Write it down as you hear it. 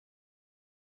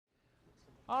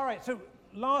All right, so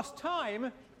last time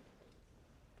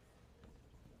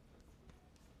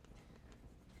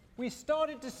we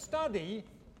started to study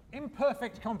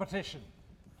imperfect competition.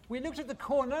 We looked at the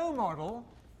Cournot model,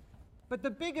 but the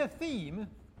bigger theme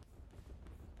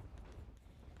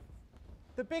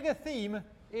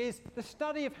is the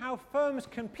study of how firms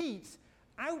compete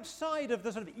outside of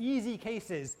the sort of easy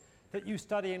cases that you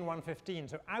study in 115.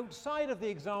 So outside of the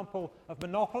example of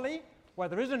monopoly, where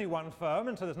there is only one firm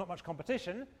and so there's not much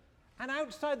competition, and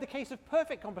outside the case of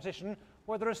perfect competition,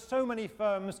 where there are so many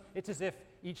firms, it's as if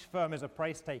each firm is a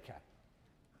price taker.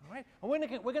 All right? And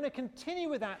we're going to continue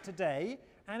with that today,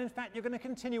 and in fact, you're going to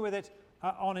continue with it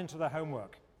on into the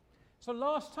homework. So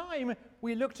last time,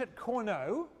 we looked at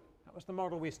Cournot. That was the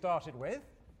model we started with.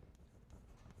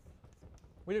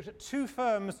 We looked at two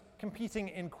firms competing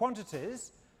in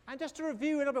quantities. And just to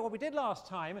review a little bit what we did last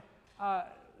time,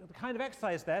 the kind of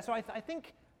exercise there. So I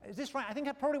think, is this right? I think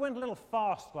I probably went a little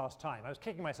fast last time. I was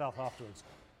kicking myself afterwards.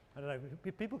 I don't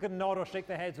know, people can nod or shake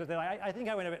their heads with it. I think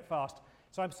I went a bit fast.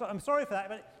 So I'm sorry for that,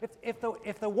 but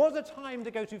if there was a time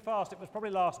to go too fast, it was probably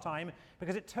last time,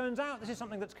 because it turns out this is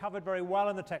something that's covered very well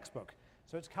in the textbook.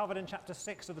 So it's covered in chapter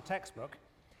 6 of the textbook.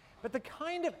 But the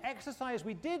kind of exercise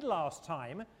we did last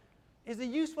time is a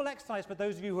useful exercise for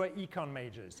those of you who are econ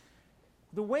majors.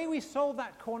 The way we solved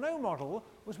that Cournot model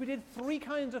was we did three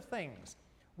kinds of things.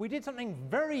 We did something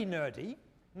very nerdy,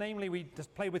 namely we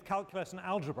just played with calculus and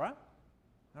algebra.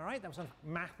 All right, that was something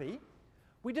mathy.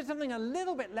 We did something a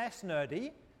little bit less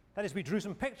nerdy, that is we drew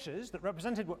some pictures that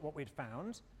represented what we'd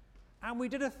found. And we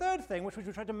did a third thing, which was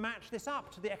we tried to match this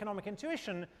up to the economic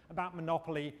intuition about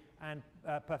monopoly and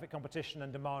perfect competition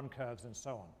and demand curves and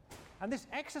so on. And this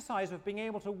exercise of being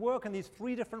able to work in these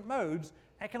three different modes,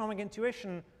 economic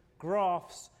intuition,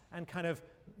 graphs, and kind of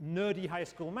nerdy high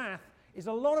school math, is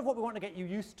a lot of what we want to get you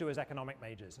used to as economic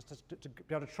majors, is to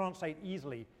be able to translate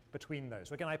easily between those.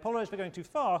 So again, I apologize for going too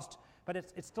fast, but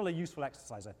it's still a useful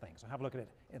exercise, I think. So have a look at it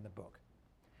in the book.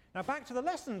 Now back to the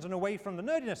lessons and away from the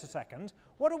nerdiness a second.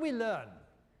 What did we learn?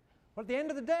 Well, at the end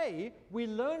of the day, we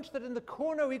learned that in the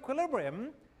Cournot equilibrium,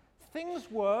 things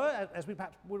were, as we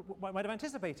perhaps might have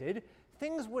anticipated,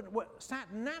 things were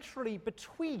sat naturally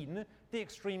between the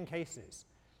extreme cases.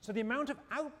 So the amount of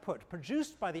output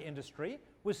produced by the industry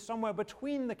was somewhere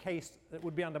between the case that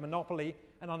would be under monopoly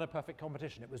and under perfect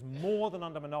competition. It was more than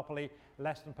under monopoly,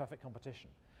 less than perfect competition.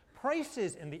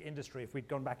 Prices in the industry, if we'd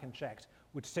gone back and checked,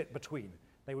 would sit between.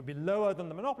 They would be lower than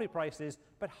the monopoly prices,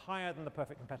 but higher than the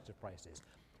perfect competitive prices.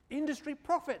 Industry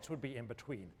profits would be in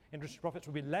between. Industry profits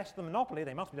would be less than monopoly.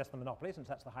 They must be less than monopoly, since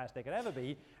that's the highest they could ever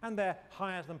be. And they're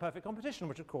higher than perfect competition,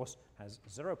 which of course has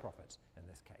zero profits in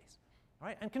this case. All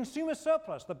right? And consumer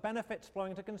surplus, the benefits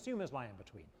flowing to consumers, lie in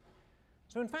between.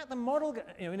 So in fact, the model,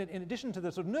 in addition to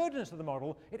the sort of nerdiness of the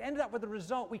model, it ended up with the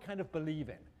result we kind of believe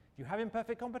in. If you have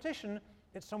imperfect competition,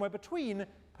 it's somewhere between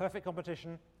perfect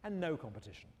competition and no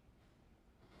competition.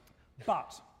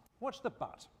 But, what's the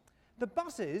but? The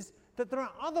but is that there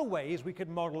are other ways we could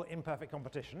model imperfect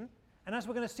competition, and as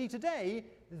we're going to see today,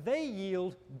 they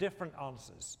yield different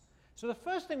answers. So the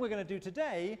first thing we're going to do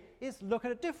today is look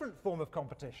at a different form of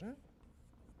competition,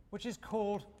 which is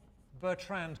called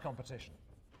Bertrand competition.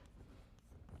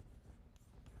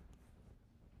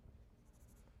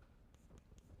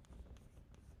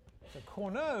 So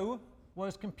Cournot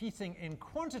was competing in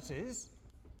quantities,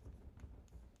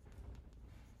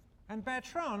 and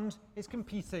Bertrand is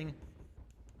competing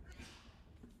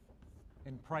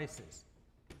in prices.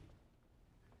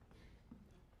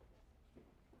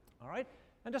 All right?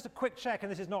 And just a quick check,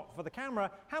 and this is not for the camera,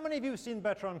 how many of you have seen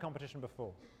Bertrand competition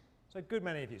before? So a good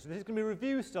many of you. So this is going to be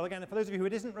review still. Again, for those of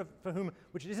you for whom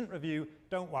which it isn't review,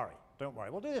 don't worry. Don't worry.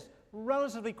 We'll do this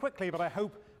relatively quickly, but I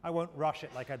hope I won't rush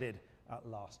it like I did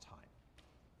last time.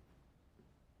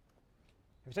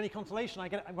 If it's any consolation,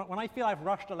 when I feel I've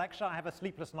rushed a lecture, I have a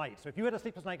sleepless night. So if you had a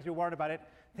sleepless night because you're worried about it,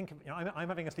 think of, I'm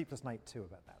having a sleepless night too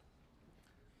about that.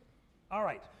 All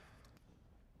right.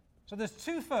 So there's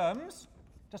two firms,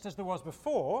 just as there was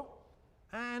before,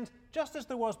 and just as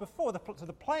there was before, so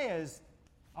the players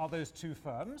are those two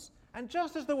firms, and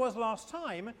just as there was last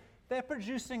time, they're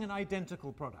producing an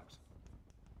identical product.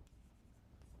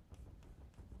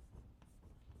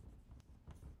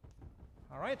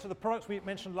 All right, so the products we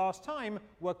mentioned last time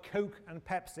were Coke and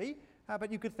Pepsi,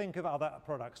 but you could think of other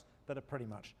products that are pretty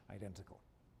much identical.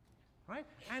 Right?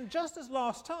 And just as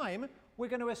last time, we're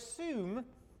going to assume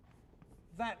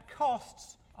that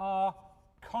costs are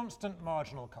constant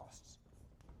marginal costs.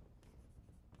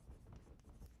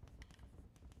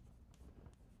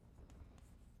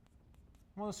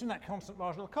 we'll assume that constant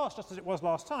marginal cost, just as it was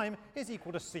last time, is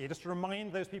equal to C. Just to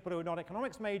remind those people who are not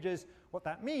economics majors what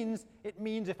that means, it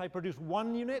means if I produce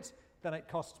 1 unit, then it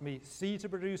costs me C to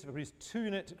produce. If I produce 2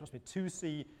 units, it costs me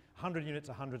 2C, 100 units,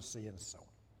 100C, and so on.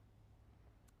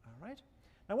 All right?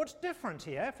 Now what's different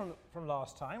here from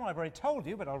last time, well, I've already told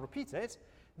you, but I'll repeat it.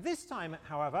 This time,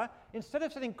 however, instead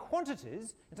of setting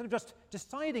quantities, instead of just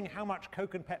deciding how much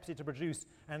Coke and Pepsi to produce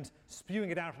and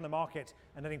spewing it out in the market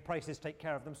and letting prices take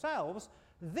care of themselves,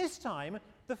 this time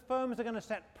the firms are going to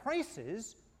set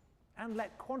prices and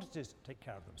let quantities take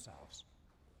care of themselves.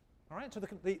 All right, so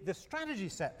the strategy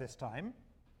set this time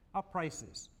are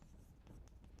prices.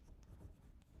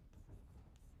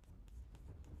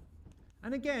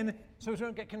 And again, so we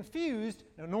don't get confused,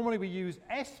 normally we use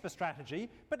S for strategy,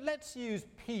 but let's use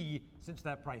P since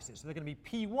they're prices. So they're going to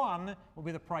be P1 will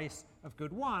be the price of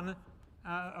good 1,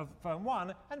 of firm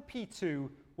 1, and P2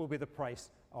 will be the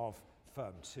price of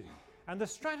firm 2. And the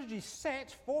strategy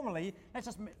set formally, let's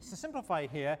just to simplify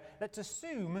here, let's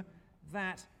assume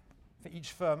that for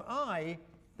each firm I,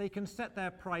 they can set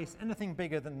their price anything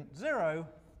bigger than 0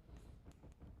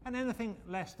 and anything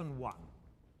less than 1,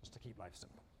 just to keep life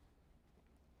simple.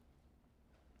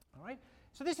 All right?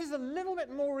 So this is a little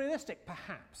bit more realistic,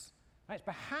 perhaps. Right? It's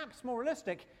perhaps more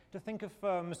realistic to think of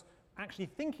firms actually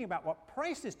thinking about what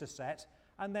prices to set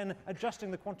and then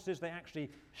adjusting the quantities they actually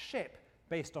ship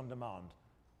based on demand.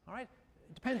 All right?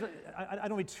 It depends. I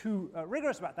don't want to be too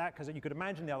rigorous about that because you could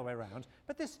imagine the other way around.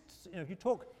 But this, if you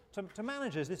talk to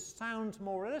managers, this sounds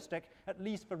more realistic, at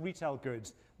least for retail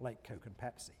goods like Coke and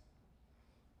Pepsi.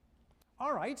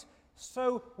 All right.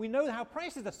 So we know how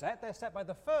prices are set. They're set by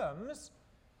the firms.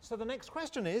 So the next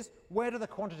question is, where do the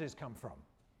quantities come from?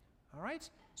 All right?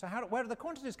 So where do the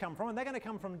quantities come from? And they're going to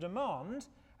come from demand.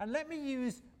 And let me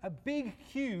use a big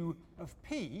Q of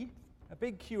P,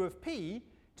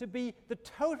 to be the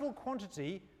total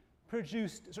quantity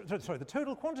produced, sorry, the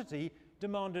total quantity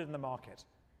demanded in the market.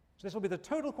 So this will be the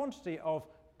total quantity of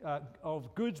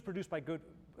goods produced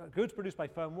by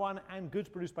firm 1 and goods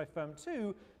produced by firm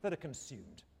 2 that are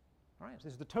consumed. All right? So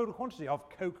this is the total quantity of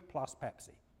Coke plus Pepsi.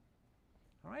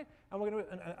 All right? And we're going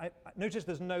to notice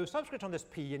there's no subscript on this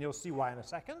P, and you'll see why in a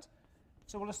second.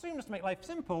 So we'll assume, just to make life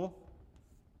simple,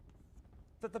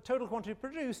 that the total quantity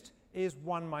produced is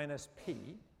 1 minus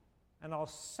P. And I'll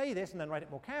say this and then write it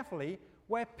more carefully,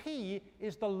 where P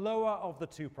is the lower of the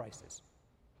two prices.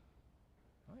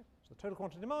 All right? So the total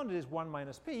quantity demanded is 1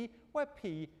 minus P, where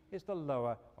P is the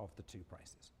lower of the two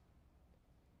prices.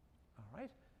 All right?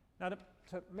 Now,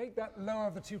 to make that lower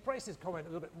of the two prices comment a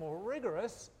little bit more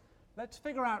rigorous, let's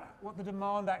figure out what the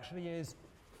demand actually is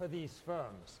for these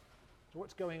firms. So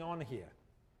what's going on here?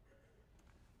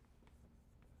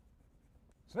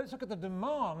 So let's look at the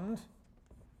demand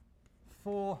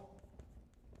for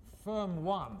firm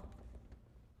 1, all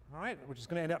right, which is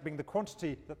going to end up being the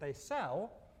quantity that they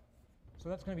sell. So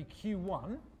that's going to be Q1.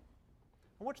 And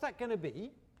what's that going to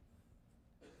be?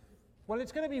 Well,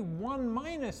 it's going to be 1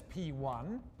 minus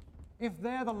P1 if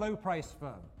they're the low-price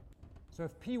firm. So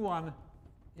if P1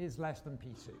 is less than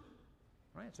P2.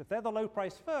 Right? So if they're the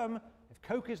low-price firm, if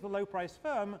Coke is the low-price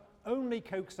firm, only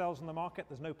Coke sells in the market,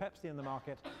 there's no Pepsi in the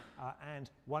market,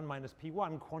 and 1 minus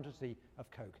P1 quantity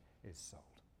of Coke is sold.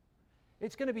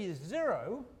 It's going to be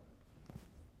 0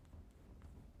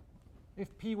 if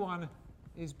P1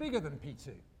 is bigger than P2.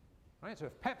 Right? So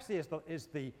if Pepsi is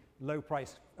the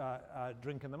low-price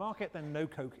drink in the market, then no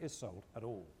Coke is sold at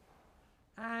all.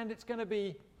 And it's going to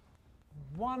be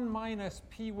 1 minus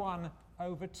P1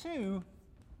 over 2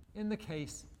 in the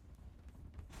case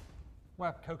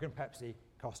where Coke and Pepsi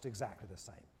cost exactly the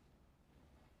same.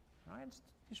 Right?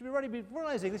 You should already be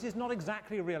realizing this is not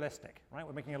exactly realistic. Right?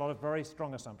 We're making a lot of very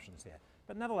strong assumptions here.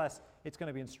 But nevertheless, it's going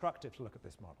to be instructive to look at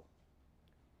this model.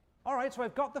 All right, so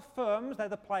I've got the firms, they're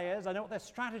the players, I know what their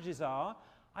strategies are,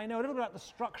 I know a little bit about the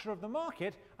structure of the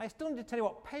market, I still need to tell you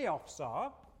what payoffs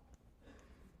are.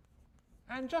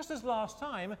 And just as last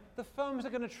time, the firms are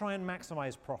going to try and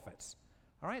maximize profits.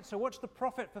 All right, so what's the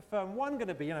profit for firm 1 going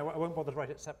to be? And I won't bother to write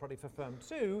it separately for firm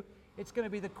 2. It's going to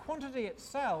be the quantity it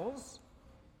sells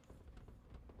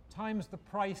times the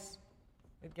price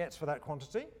it gets for that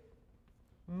quantity,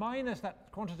 minus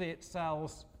that quantity it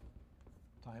sells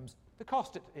times the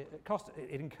cost it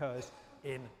incurs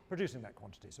in producing that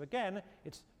quantity. So again,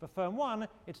 it's for firm 1,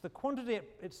 it's the quantity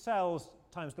it sells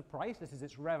times the price, this is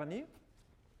its revenue,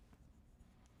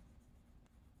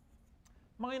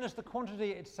 minus the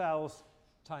quantity it sells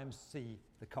times C,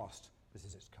 the cost, this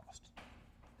is its cost.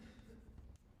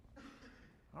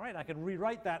 All right, I can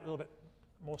rewrite that a little bit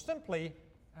more simply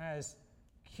as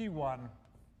Q1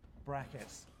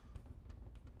 brackets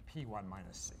P1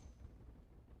 minus C.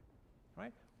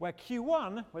 Right? where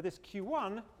Q1, where this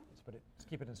Q1, let's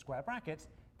keep it in square brackets,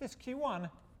 this Q1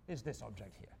 is this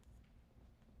object here.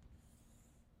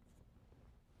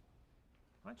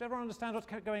 Right, does everyone understand what's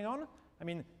going on? I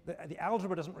mean, the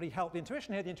algebra doesn't really help the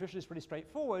intuition here. The intuition is pretty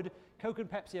straightforward. Coke and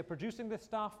Pepsi are producing this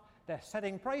stuff. They're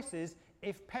setting prices.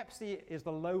 If Pepsi is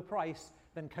the low price,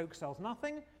 then Coke sells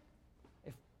nothing.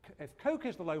 If Coke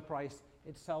is the low price,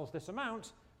 it sells this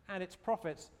amount, and its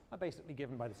profits are basically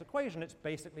given by this equation. It's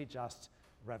basically just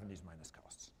revenues minus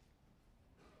costs.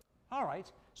 All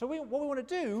right, so what we want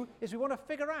to do is we want to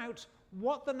figure out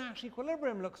what the Nash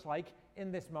equilibrium looks like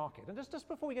in this market. And just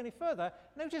before we go any further,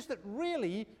 notice that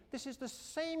really this is the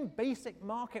same basic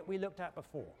market we looked at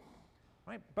before.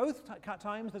 Right? Both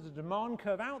times there's a demand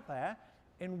curve out there.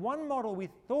 In one model we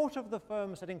thought of the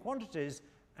firm setting quantities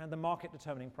and the market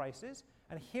determining prices,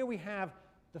 and here we have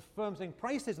the firm setting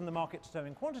prices and the market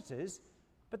determining quantities,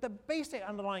 but the basic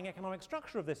underlying economic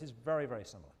structure of this is very, very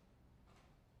similar.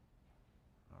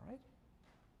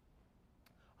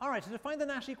 All right, so to find the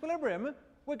Nash equilibrium,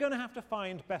 we're going to have to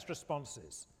find best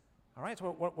responses. All right, so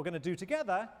what we're going to do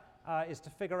together is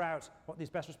to figure out what these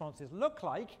best responses look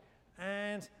like,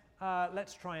 and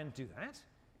let's try and do that.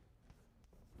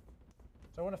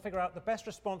 So I want to figure out the best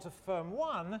response of firm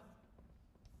 1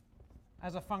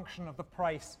 as a function of the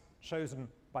price chosen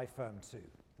by firm 2. The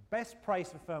best price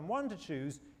for firm 1 to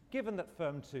choose, given that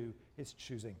firm 2 is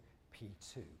choosing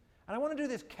P2. And I want to do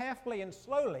this carefully and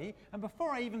slowly, and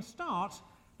before I even start,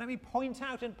 let me point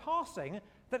out in passing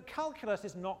that calculus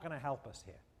is not going to help us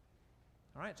here.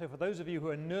 All right, so for those of you who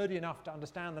are nerdy enough to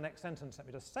understand the next sentence, let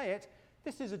me just say it.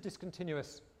 This is a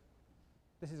discontinuous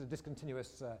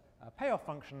payoff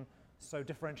function, so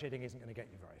differentiating isn't going to get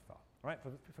you very far. All right,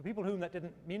 for people whom that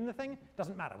didn't mean anything,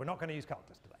 doesn't matter. We're not going to use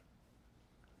calculus today.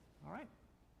 All right.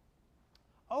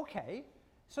 Okay,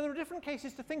 so there are different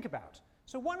cases to think about.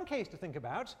 So one case to think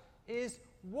about is,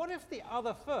 what if the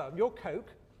other firm, your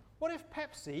Coke, what if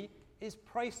Pepsi is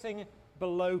pricing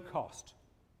below cost?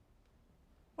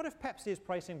 What if Pepsi is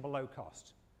pricing below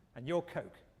cost and you're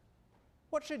Coke?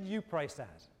 What should you price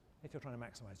at if you're trying to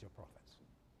maximize your profits?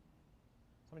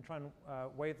 Somebody try and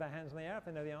wave their hands in the air if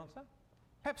they know the answer.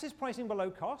 Pepsi's pricing below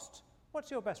cost.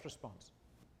 What's your best response?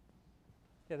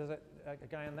 Yeah, there's a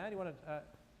guy in there. Do you want to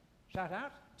shout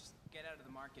out? Just get out of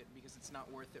the market because it's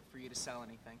not worth it for you to sell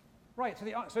anything. Right,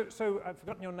 so I've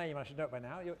forgotten your name, I should know it by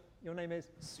now. Your name is?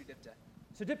 Sudipta.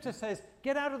 Sudipta says,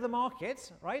 get out of the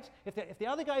market, right? If the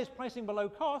other guy is pricing below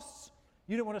costs,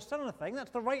 you don't want to sell anything.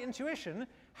 That's the right intuition.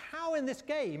 How in this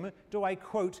game do I,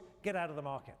 quote, get out of the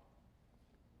market?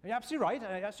 You're absolutely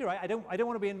right. I don't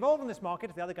want to be involved in this market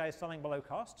if the other guy is selling below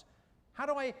cost. How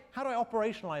do I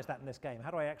operationalize that in this game?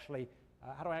 How do I actually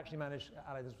manage?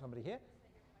 There's somebody here.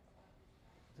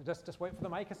 So just wait for the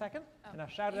mic a second, and I'll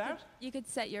shout it out. You could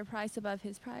set your price above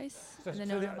his price. So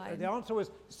the answer was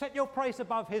set your price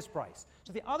above his price.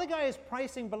 So the other guy is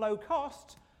pricing below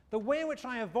cost. The way in which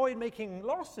I avoid making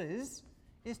losses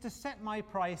is to set my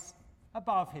price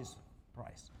above his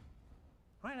price.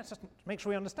 Right, let's just make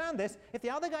sure we understand this. If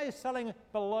the other guy is selling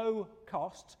below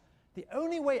cost, the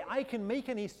only way I can make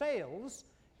any sales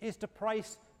is to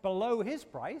price below his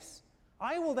price.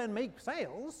 I will then make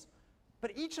sales,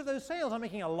 but each of those sales I'm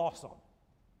making a loss on.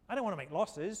 I don't want to make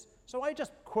losses, so I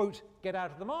just, quote, get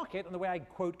out of the market, and the way I,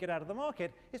 quote, get out of the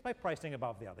market is by pricing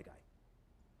above the other guy. All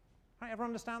right, everyone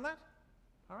understand that?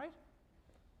 All right?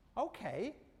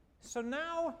 Okay, so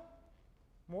now,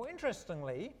 more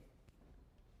interestingly,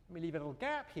 let me leave a little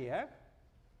gap here.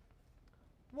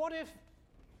 What if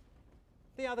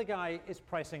the other guy is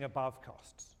pricing above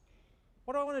costs?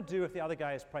 What do I want to do if the other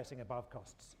guy is pricing above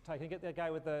costs? Ty, can you get the guy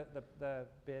with the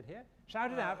beard here?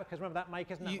 Shout it out, because remember that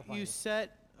mic isn't amplifying. You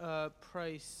set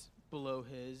price below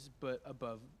his, but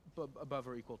above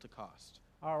or equal to cost.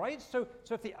 All right, so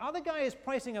if the other guy is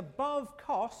pricing above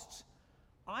cost,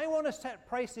 I want to set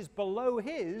prices below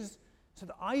his so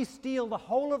that I steal the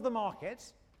whole of the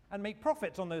market and make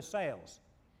profits on those sales.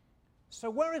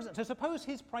 So so suppose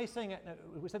he's pricing at,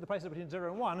 we said the prices are between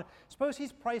 0 and 1, suppose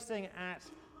he's pricing at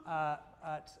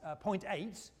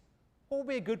 0.8, what would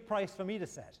be a good price for me to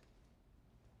set?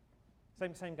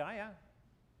 Same guy,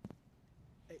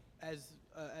 yeah? As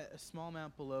a small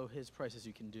amount below his price as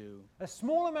you can do. A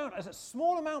small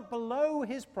amount below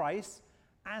his price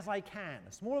as I can.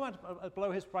 A small amount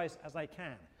below his price as I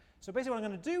can. So basically what I'm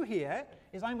going to do here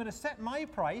is I'm going to set my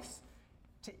price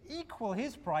to equal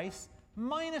his price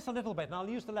minus a little bit. And I'll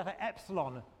use the letter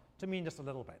epsilon to mean just a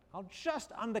little bit. I'll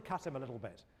just undercut him a little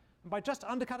bit. And by just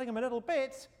undercutting him a little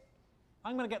bit,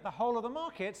 I'm going to get the whole of the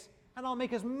market, and I'll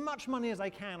make as much money as I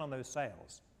can on those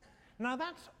sales. Now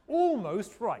that's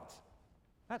almost right.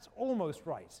 That's almost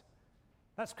right.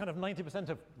 That's kind of 90%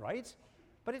 of right,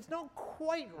 but it's not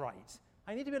quite right.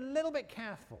 I need to be a little bit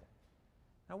careful.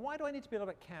 Now, why do I need to be a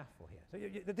little bit careful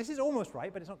here? So this is almost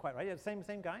right, but it's not quite right. Yeah,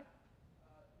 same guy?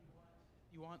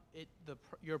 You want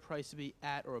your price to be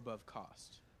at or above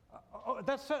cost.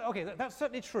 That's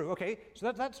certainly true. Okay,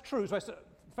 so that's true. So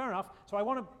fair enough. So I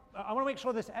want to make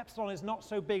sure this epsilon is not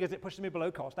so big as it pushes me below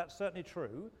cost. That's certainly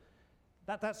true.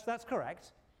 That's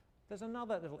correct. There's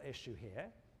another little issue here.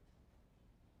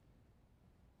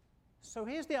 So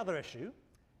here's the other issue.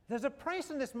 There's a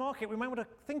price in this market we might want to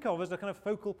think of as a kind of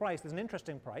focal price. There's an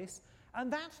interesting price,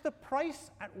 and that's the price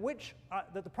at which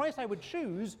the price I would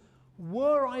choose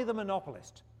were I the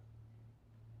monopolist.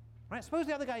 Right? Suppose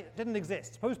the other guy didn't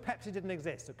exist. Suppose Pepsi didn't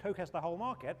exist, so Coke has the whole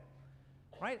market.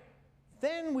 Right?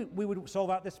 Then we would solve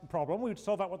out this problem. We would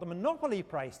solve out what the monopoly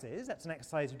price is. That's an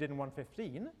exercise we did in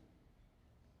 115.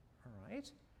 All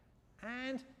right.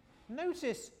 And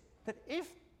notice that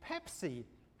if Pepsi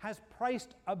has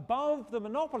priced above the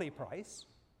monopoly price,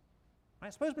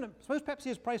 right? Suppose Pepsi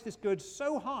has priced this good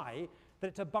so high that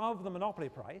it's above the monopoly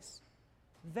price,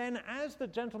 then as the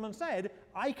gentleman said,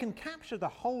 I can capture the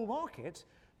whole market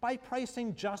by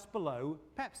pricing just below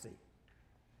Pepsi.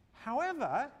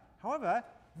 However,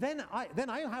 then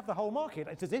I'll have the whole market.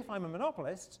 It's as if I'm a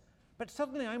monopolist, but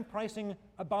suddenly I'm pricing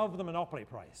above the monopoly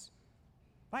price.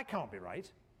 That can't be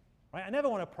right. Right? I never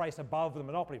want to price above the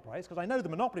monopoly price because I know the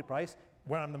monopoly price,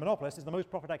 when I'm the monopolist, is the most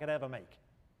profit I could ever make.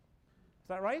 Is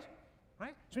that right?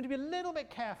 Right? So we need to be a little bit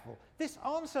careful. This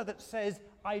answer that says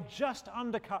I just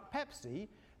undercut Pepsi,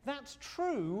 that's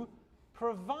true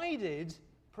provided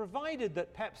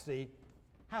that Pepsi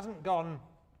hasn't gone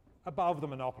above the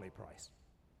monopoly price.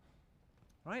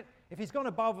 Right? If he's gone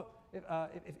above,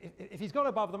 if he's gone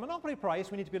above the monopoly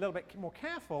price, we need to be a little bit more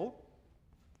careful.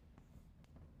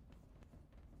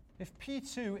 If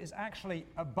P2 is actually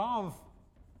above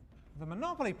the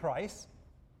monopoly price,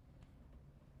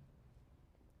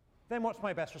 then what's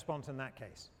my best response in that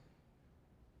case?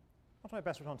 What's my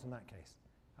best response in that case?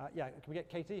 Yeah, can we get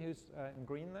Katie, who's in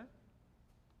green there?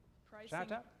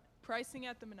 Shout out. Pricing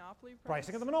at the monopoly price?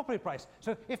 Pricing at the monopoly price.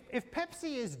 So if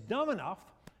Pepsi is dumb enough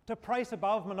to price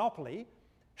above monopoly,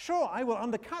 sure, I will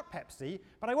undercut Pepsi,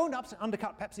 but I won't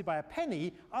undercut Pepsi by a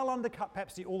penny. I'll undercut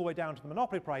Pepsi all the way down to the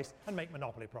monopoly price and make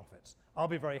monopoly profits. I'll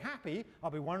be very happy.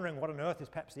 I'll be wondering what on earth is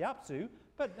Pepsi up to,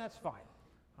 but that's fine.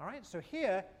 All right, so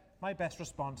here, my best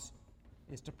response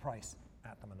is to price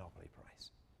at the monopoly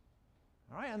price.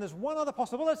 All right, and there's one other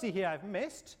possibility here I've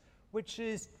missed, which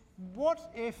is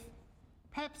what if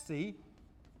Pepsi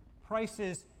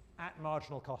prices at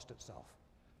marginal cost itself?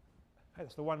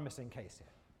 That's the one missing case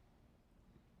here.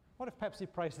 What if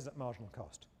Pepsi prices at marginal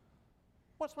cost?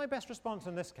 What's my best response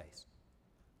in this case?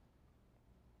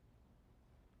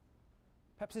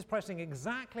 Pepsi's pricing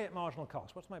exactly at marginal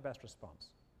cost. What's my best response?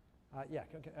 Yeah,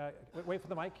 wait for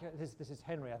the mic. This is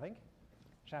Henry, I think.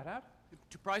 Shout out.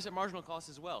 To price at marginal cost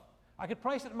as well. I could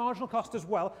price at marginal cost as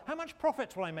well. How much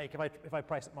profits will I make if I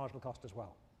price at marginal cost as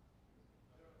well?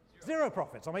 Zero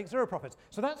profits. I'll make zero profits.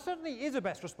 So that certainly is a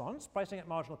best response, pricing at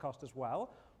marginal cost as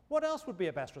well. What else would be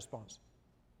a best response?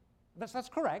 That's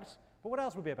correct, but what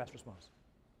else would be a best response?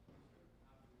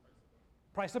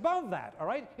 Price above that, all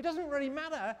right? It doesn't really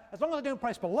matter as long as I don't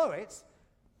price below it,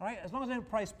 all right? As long as I don't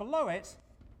price below it,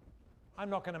 I'm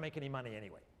not going to make any money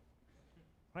anyway.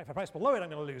 Right? If I price below it, I'm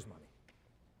going to lose money.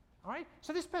 All right?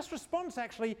 So this best response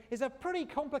actually is a pretty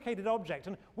complicated object,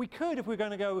 and we could, if we were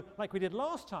going to go like we did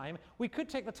last time, we could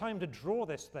take the time to draw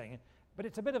this thing, but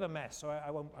it's a bit of a mess, so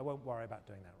I won't worry about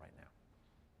doing that right now.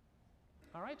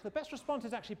 All right? The best response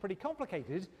is actually pretty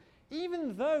complicated,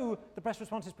 even though the best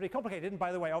response is pretty complicated, and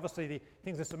by the way, obviously the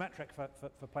things are symmetric for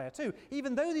player 2.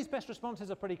 Even though these best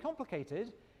responses are pretty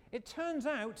complicated, it turns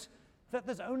out that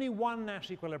there's only one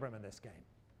Nash equilibrium in this game.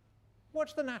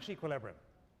 What's the Nash equilibrium?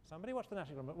 Somebody watch the Nash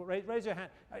equilibrium. Raise your hand.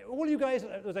 All you guys,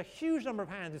 there's a huge number of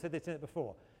hands who said they'd seen it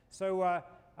before. So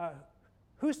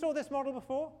who saw this model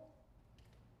before?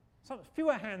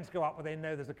 Fewer hands go up when they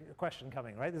know there's a question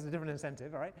coming, right? There's a different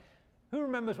incentive, all right? Who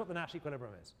remembers what the Nash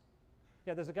equilibrium is?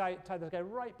 Yeah, there's a guy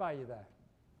right by you there.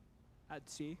 At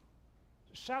C.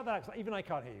 Shout that out, 'cause even I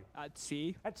can't hear you. At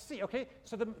C. At C, okay.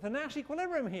 So the Nash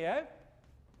equilibrium here,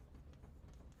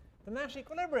 the Nash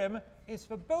equilibrium is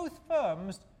for both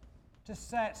firms to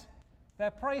set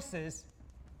their prices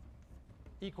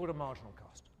equal to marginal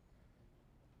cost.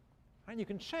 And you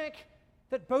can check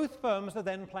that both firms are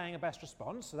then playing a best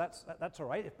response, so that's all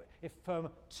right. If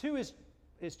firm 2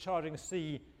 is charging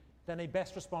C, then a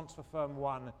best response for firm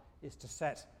 1 is to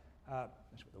set,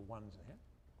 let's put the ones in here,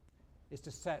 is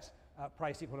to set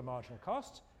price equal to marginal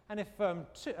cost. And if firm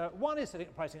 1 is setting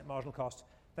pricing at marginal cost,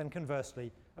 then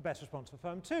conversely, a best response for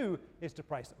firm 2 is to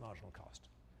price at marginal cost.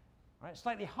 Right?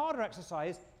 Slightly harder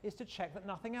exercise is to check that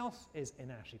nothing else is in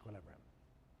Nash equilibrium.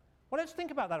 Well, let's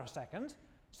think about that for a second.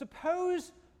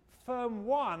 Suppose firm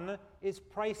 1 is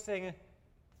pricing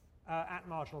at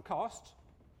marginal cost,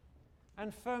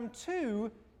 and firm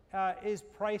 2 is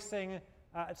pricing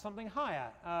at something higher,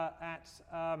 at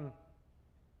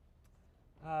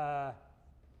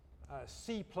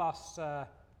C plus, I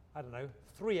don't know,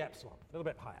 3 epsilon, a little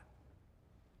bit higher.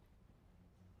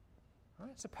 All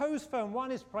right, suppose firm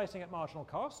 1 is pricing at marginal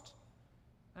cost,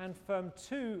 and firm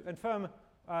 2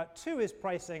 is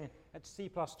pricing at C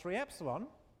plus 3 epsilon.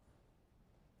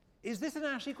 Is this a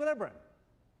Nash equilibrium?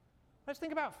 Let's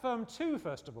think about firm 2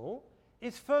 first of all.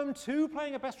 Is firm 2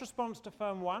 playing a best response to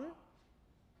firm 1?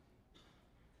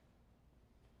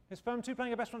 Is firm 2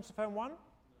 playing a best response to firm 1?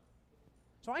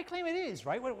 So I claim it is,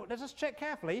 right? Well, let's just check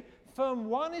carefully. Firm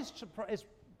 1 is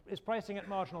pricing at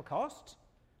marginal cost,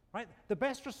 right? The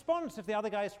best response if the other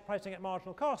guy is pricing at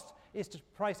marginal cost is to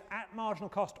price at marginal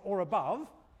cost or above.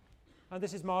 And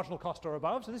this is marginal cost or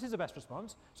above, so this is a best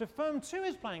response. So firm 2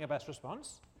 is playing a best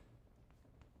response.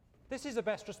 This is a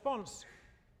best response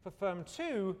for firm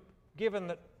 2, given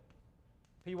that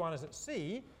P1 is at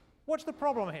C. What's the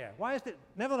problem here? Why is it,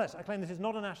 nevertheless, I claim this is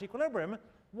not a Nash equilibrium.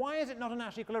 Why is it not a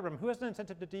Nash equilibrium? Who has an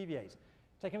incentive to deviate?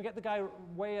 So can we get the guy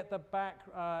way at the back,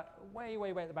 way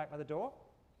at the back by the door?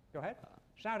 Go ahead.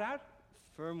 Shout out.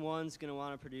 Firm 1's going to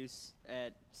want to produce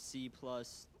at C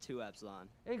plus 2 epsilon.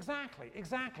 Exactly.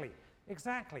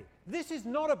 This is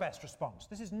not a best response.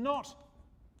 This is not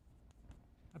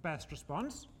a best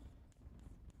response.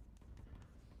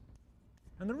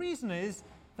 And the reason is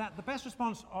that the best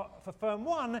response for firm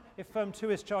 1, if firm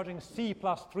 2 is charging C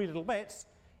plus 3 little bits,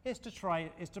 is to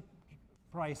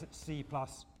price at C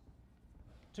plus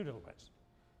 2 little bits.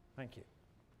 Thank you.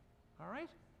 All right?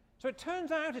 So it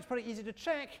turns out it's pretty easy to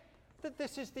check that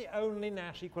this is the only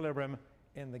Nash equilibrium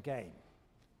in the game.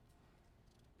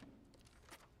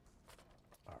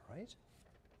 All right.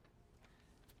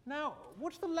 Now,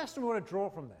 what's the lesson we want to draw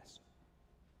from this?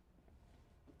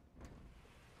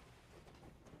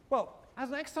 Well, as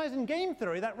an exercise in game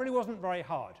theory, that really wasn't very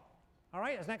hard. All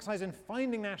right? As an exercise in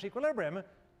finding Nash equilibrium,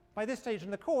 by this stage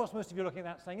in the course, most of you are looking at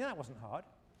that saying, that wasn't hard.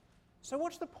 So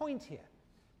what's the point here?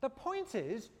 The point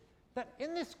is that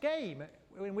in this game,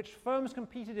 in which firms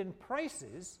competed in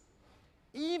prices,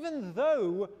 even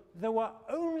though there were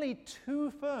only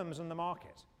 2 firms in the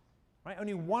market, right?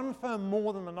 Only one firm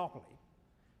more than monopoly,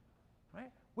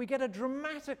 right? We get a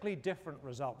dramatically different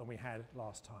result than we had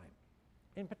last time.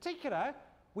 In particular,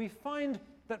 we find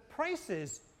that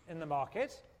prices in the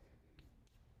market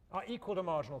are equal to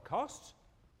marginal cost.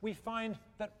 We find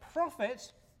that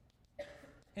profit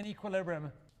in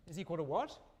equilibrium is equal to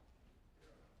what?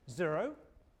 0.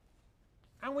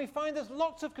 And we find there's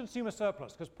lots of consumer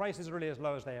surplus because prices are really as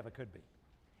low as they ever could be.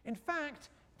 In fact,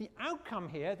 the outcome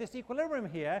here, this equilibrium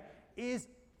here, is,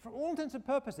 for all intents and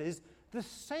purposes, the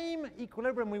same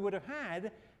equilibrium we would have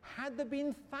had there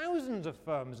been thousands of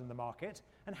firms in the market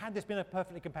and had this been a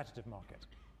perfectly competitive market.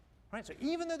 Right? So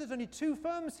even though there's only 2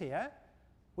 firms here,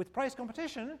 with price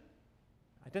competition,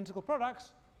 identical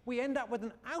products, we end up with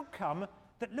an outcome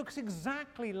that looks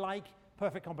exactly like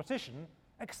perfect competition,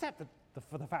 except that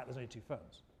for the fact there's only 2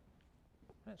 firms.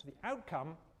 Right? So the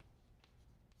outcome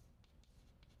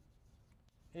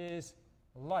is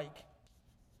like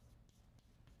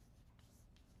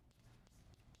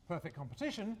perfect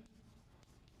competition,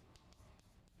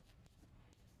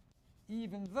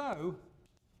 even though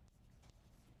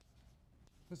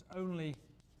there's only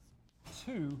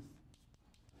 2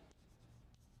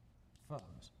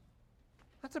 firms.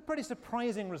 That's a pretty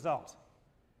surprising result.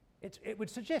 It would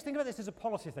suggest, think about this as a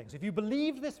policy thing. So if you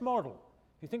believe this model,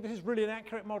 if you think this is really an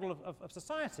accurate model of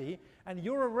society, and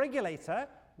you're a regulator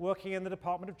working in the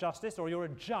Department of Justice, or you're a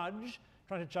judge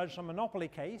trying to judge some monopoly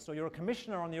case, or you're a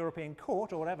commissioner on the European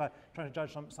Court, or whatever, trying to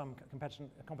judge some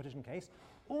competition case,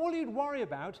 all you'd worry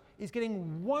about is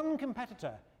getting 1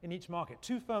 competitor in each market,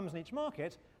 2 firms in each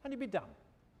market, and you'd be done.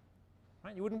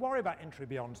 Right? You wouldn't worry about entry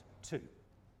beyond 2.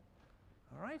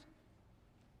 All right?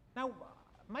 Now,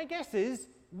 my guess is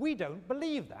we don't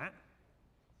believe that.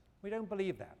 We don't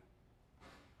believe that.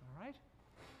 All right?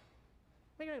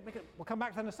 We'll come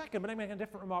back to that in a second, but let me make a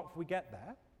different remark before we get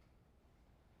there.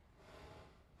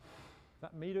 Is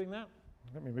that me doing that?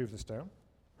 Let me move this down.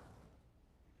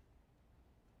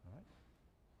 All right.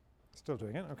 Still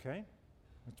doing it, okay.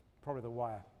 It's probably the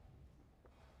wire.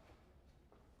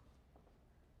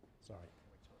 Sorry.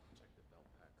 Check the belt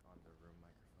pack on the room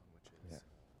microphone, which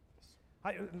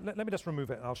is... Let me just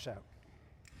remove it and I'll shout.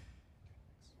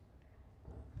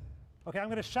 Okay, I'm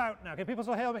going to shout now. Can people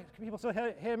still hear me? Can people still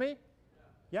hear me?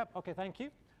 Yep, okay, thank you.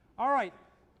 All right,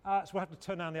 so we'll have to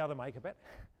turn down the other mic a bit.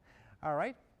 All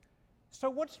right, so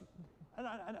what's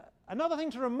another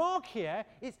thing to remark here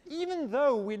is even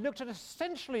though we looked at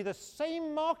essentially the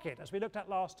same market as we looked at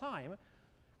last time,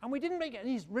 and we didn't make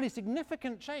any really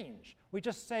significant change, we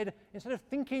just said instead of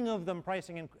thinking of them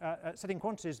pricing in, setting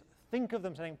quantities, think of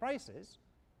them setting prices,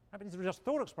 these were just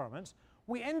thought experiments,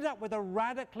 we ended up with a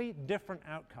radically different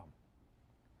outcome.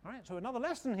 All right, so another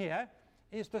lesson here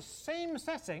is the same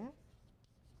setting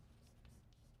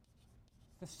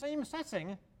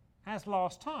as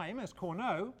last time, as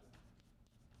Cournot,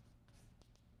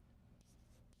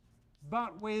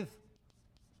 but with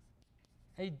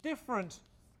a different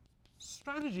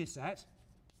strategy set,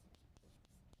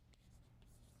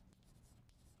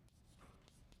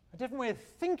 a different way of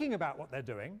thinking about what they're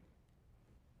doing,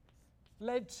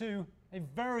 led to a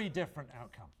very different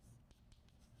outcome.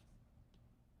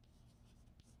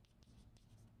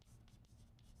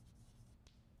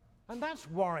 And that's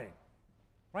worrying,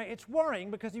 right? It's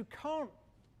worrying because you can't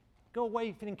go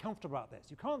away feeling comfortable about this.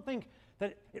 You can't think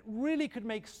that it really could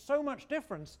make so much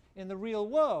difference in the real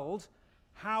world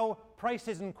how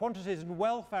prices and quantities and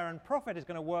welfare and profit is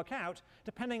going to work out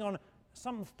depending on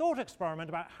some thought experiment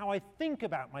about how I think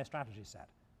about my strategy set.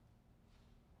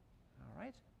 All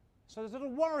right? So there's a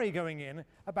little worry going in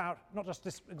about not just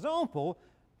this example,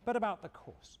 but about the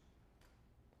course,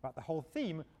 about the whole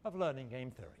theme of learning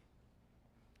game theory.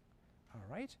 All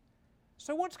right?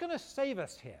 So what's going to save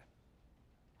us here?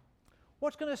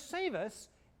 What's going to save us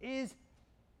is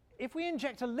if we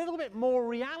inject a little bit more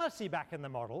reality back in the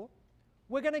model,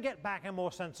 we're going to get back a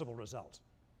more sensible result.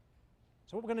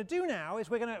 So what we're going to do now is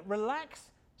we're going to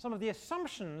relax some of the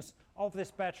assumptions of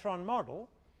this Bertrand model,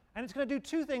 and it's going to do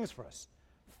two things for us.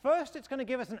 First, it's going to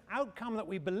give us an outcome that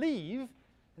we believe.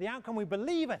 The outcome we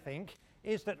believe, I think,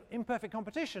 is that imperfect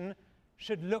competition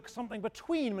should look something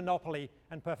between monopoly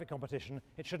and perfect competition.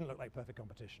 It shouldn't look like perfect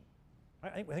competition.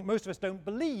 Right? I think most of us don't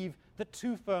believe that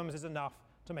two firms is enough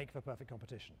to make for perfect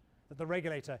competition, that the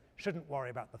regulator shouldn't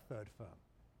worry about the third firm.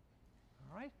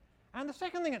 All right? And the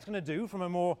second thing it's going to do from a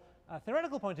more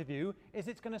theoretical point of view is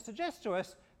it's going to suggest to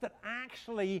us that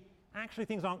actually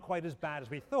things aren't quite as bad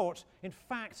as we thought. In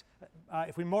fact,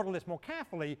 if we model this more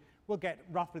carefully, we'll get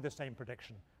roughly the same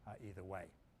prediction either way.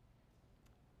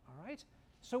 All right?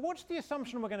 So what's the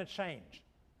assumption we're going to change?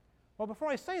 Well, before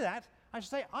I say that, I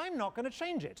should say I'm not going to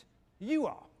change it. You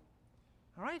are.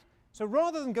 All right? So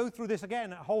rather than go through this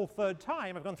again a whole third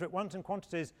time, I've gone through it once in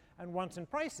quantities and once in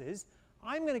prices,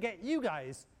 I'm going to get you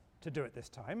guys to do it this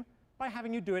time by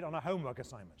having you do it on a homework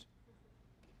assignment.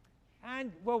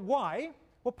 And, well, why?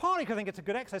 Well, partly because I think it's a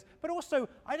good exercise, but also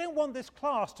I don't want this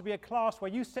class to be a class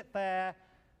where you sit there,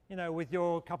 you know, with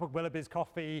your cup of Willoughby's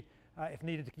coffee, if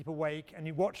needed to keep awake, and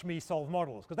you watch me solve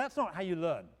models, because that's not how you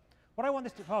learn. What I want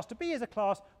this class to be is a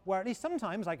class where at least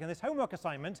sometimes, like in this homework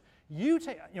assignment,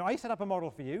 I set up a model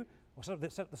for you, or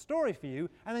set up the story for you,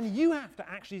 and then you have to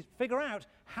actually figure out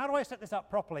how do I set this up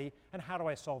properly and how do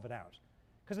I solve it out.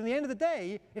 Because in the end of the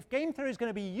day, if game theory is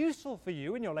going to be useful for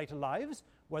you in your later lives,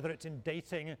 whether it's in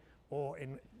dating or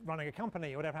in running a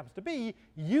company or whatever it happens to be,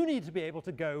 you need to be able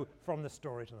to go from the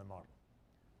story to the model.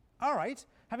 All right,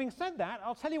 having said that,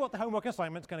 I'll tell you what the homework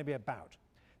assignment is going to be about.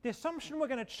 The assumption we're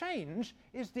going to change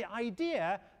is the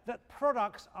idea that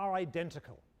products are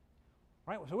identical.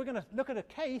 Right, so we're going to look at a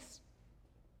case,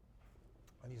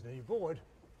 I need a new board,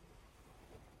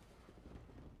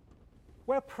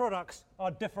 where products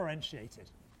are differentiated.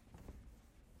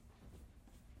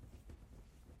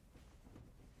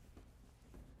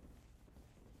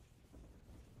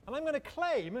 And I'm going to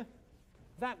claim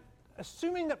that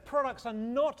assuming that products are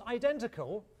not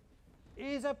identical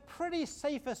is a pretty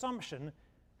safe assumption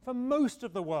for most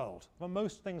of the world, for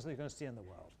most things that you're going to see in the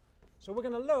world. So we're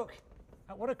going to look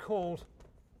at what are called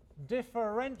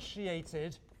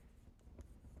differentiated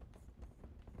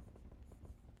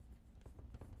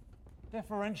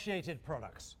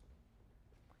products.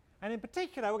 And in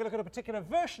particular, we're going to look at a particular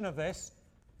version of this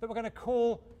that we're going to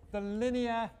call the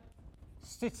linear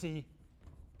city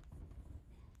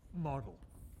model.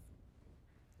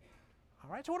 All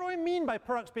right, so what do I mean by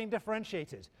products being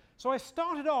differentiated? So I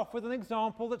started off with an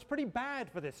example that's pretty bad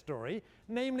for this story,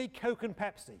 namely Coke and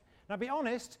Pepsi. Now, be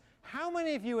honest, how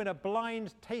many of you in a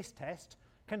blind taste test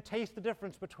can taste the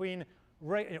difference between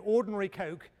ordinary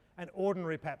Coke and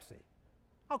ordinary Pepsi?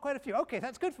 Oh, quite a few. OK,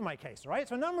 that's good for my case, right?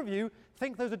 So a number of you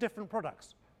think those are different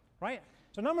products, right?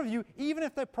 So a number of you, even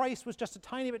if the price was just a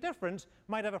tiny bit different,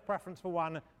 might have a preference for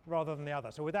one rather than the other.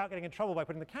 So without getting in trouble by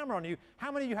putting the camera on you,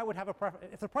 how many of you would have a preference?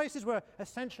 If the prices were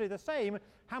essentially the same,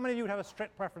 how many of you would have a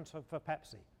strict preference for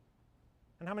Pepsi?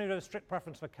 And how many would have a strict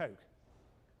preference for Coke?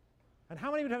 And how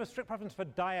many would have a strict preference for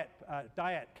Diet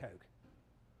Coke?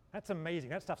 That's amazing.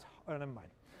 That stuff's, oh, never mind.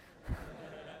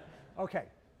 Okay.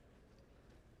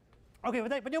 Okay,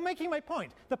 but you're making my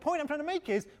point. The point I'm trying to make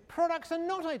is products are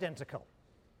not identical.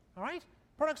 All right?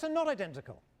 Products are not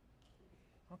identical.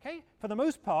 Okay? For the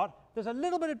most part, there's a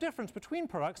little bit of difference between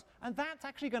products, and that's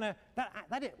actually going to,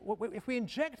 if we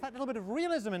inject that little bit of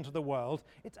realism into the world,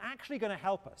 it's actually going to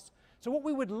help us. So what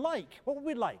would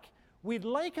we like? We'd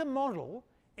like a model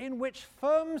in which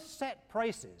firms set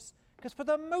prices, because for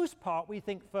the most part, we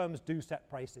think firms do set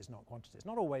prices, not quantities.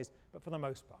 Not always, but for the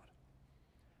most part.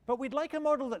 But we'd like a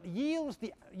model that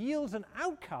yields an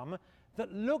outcome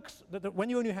that looks, that when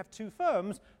you only have two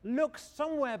firms, looks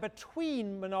somewhere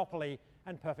between monopoly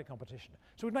and perfect competition.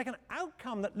 So we'd make an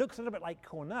outcome that looks a little bit like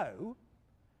Cournot,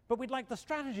 but we'd like the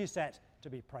strategy set to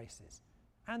be prices.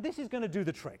 And this is going to do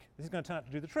the trick. This is going to turn out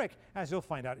to do the trick, as you'll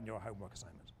find out in your homework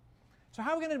assignment. So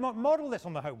how are we going to model this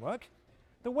on the homework?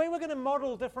 The way we're going to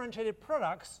model differentiated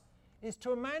products is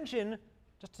to imagine,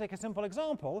 just to take a simple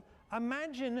example,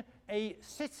 imagine a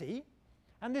city,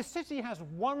 and this city has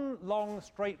one long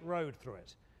straight road through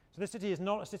it. So this city is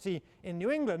not a city in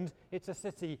New England, it's a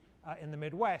city in the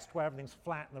Midwest where everything's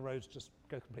flat and the roads just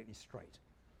go completely straight.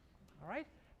 All right?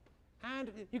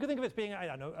 And you can think of it as being, I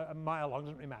don't know, a mile long,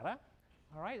 doesn't really matter.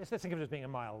 All right? Let's think of it as being a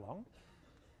mile long.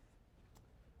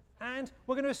 And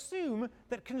we're going to assume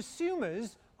that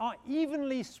consumers are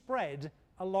evenly spread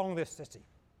along this city.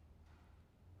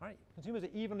 Right? Consumers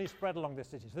are evenly spread along this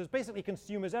city. So there's basically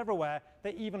consumers everywhere,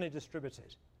 they're evenly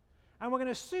distributed. And we're going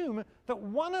to assume that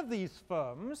one of these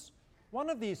firms,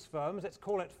 let's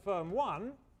call it firm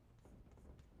 1,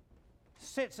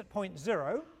 sits at point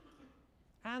 0,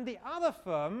 and the other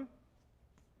firm,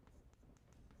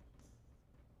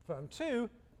 firm 2,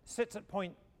 sits at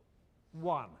point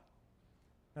 1.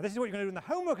 Now this is what you're going to do in the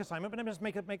homework assignment, but let me just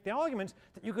make the argument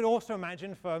that you could also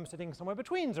imagine firms sitting somewhere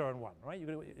between 0 and 1, right?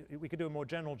 We could do a more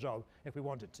general job if we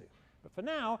wanted to. But for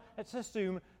now, let's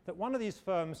assume that one of these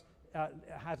firms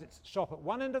has its shop at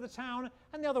one end of the town,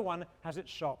 and the other one has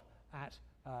its shop at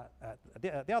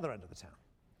the other end of the town.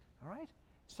 All right?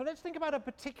 So let's think about a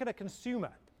particular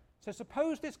consumer. So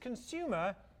suppose this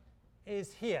consumer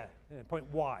is here, point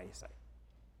Y, say.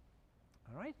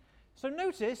 All right? So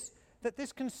notice that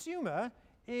this consumer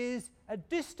is a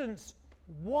distance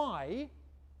y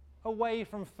away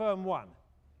from firm 1.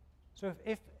 So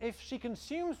if she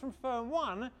consumes from firm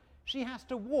 1, she has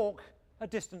to walk a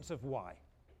distance of y.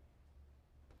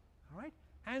 All right?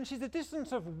 And she's a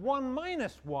distance of 1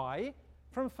 minus y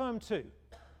from firm 2.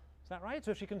 Is that right?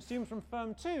 So if she consumes from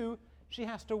firm 2, she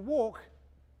has to walk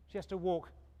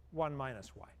 1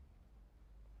 minus y.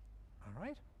 All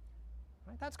right?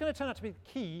 Right? That's going to turn out to be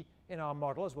key in our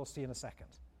model, as we'll see in a second.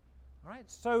 All right?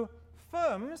 So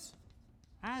firms,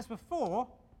 as before,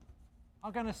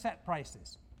 are going to set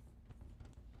prices.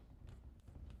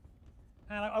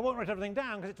 And I won't write everything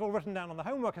down because it's all written down on the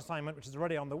homework assignment, which is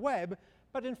already on the web.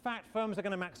 But in fact, firms are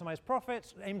going to maximize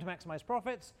profits, aim to maximize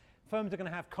profits. Firms are going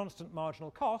to have constant marginal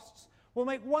costs. We'll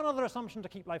make one other assumption to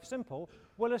keep life simple.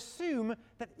 We'll assume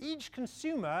that each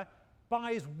consumer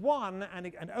buys one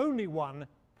and only one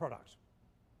product.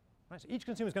 Right? So each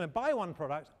consumer is going to buy one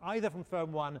product, either from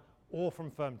firm 1 or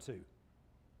from firm 2.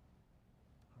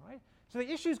 All right? So the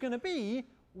issue is going to be,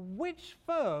 which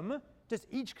firm does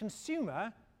each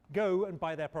consumer go and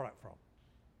buy their product from?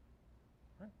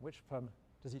 Right? Which firm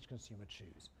does each consumer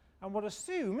choose? And we'll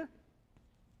assume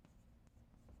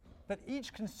that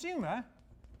each consumer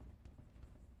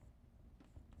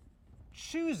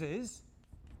chooses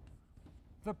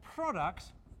the product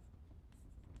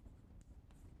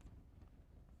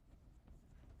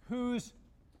whose,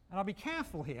 and I'll be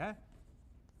careful here,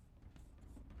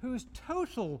 whose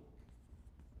total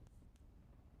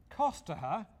cost to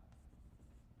her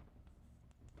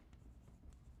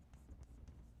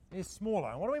is smaller.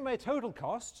 And what do we mean by total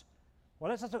cost? Well,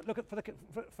 let's just look at for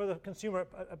the consumer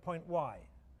at point Y.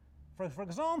 For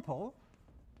example,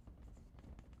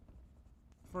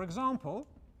 for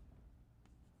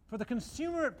the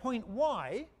consumer at point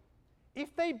Y,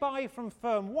 if they buy from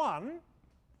firm 1,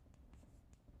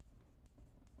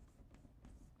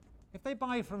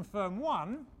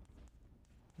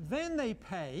 then they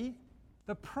pay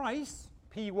the price,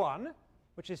 P1,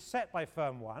 which is set by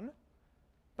firm 1,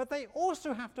 but they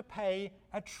also have to pay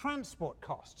a transport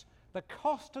cost, the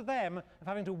cost to them of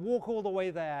having to walk all the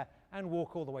way there and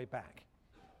walk all the way back.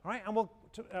 All right, and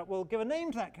we'll give a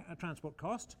name to that transport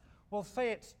cost. We'll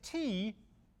say it's T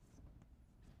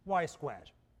y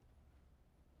squared.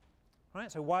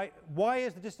 Right, so y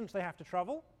is the distance they have to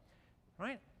travel,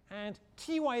 right? And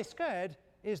ty squared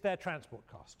is their transport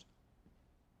cost.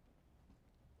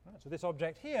 Right, so this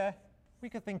object here we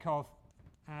could think of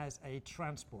as a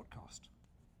transport cost.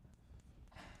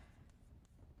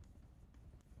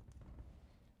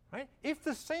 Right? If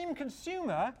the same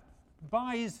consumer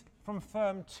buys from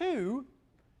firm 2,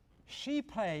 she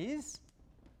pays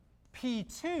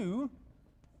P2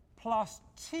 plus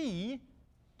T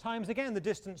times, again, the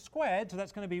distance squared, so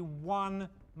that's going to be 1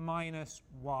 minus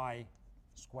y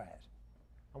squared.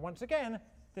 And once again,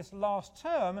 this last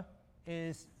term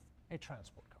is a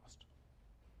transport cost.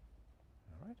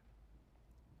 All right?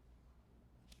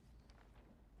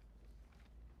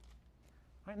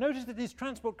 Right, notice that these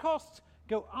transport costs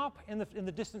go up in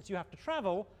the distance you have to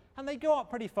travel, and they go up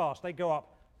pretty fast. They go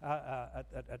up at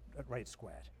rate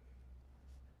squared.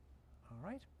 All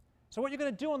right? So what you're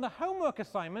going to do on the homework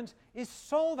assignment is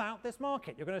solve out this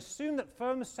market. You're going to assume that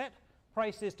firms set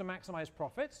prices to maximize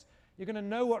profits. You're going to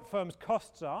know what firms'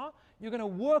 costs are. You're going to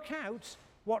work out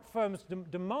what firms'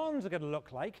 demands are going to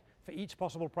look like for each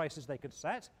possible prices they could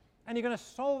set. And you're going to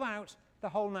solve out the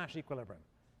whole Nash equilibrium.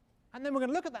 And then we're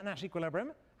going to look at that Nash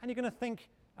equilibrium, and you're going to think,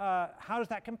 how does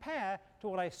that compare to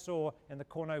what I saw in the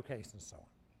Cournot case and so on?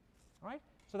 All right?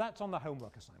 So that's on the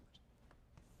homework assignment.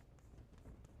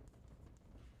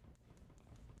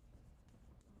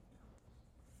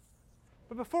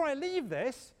 But before I leave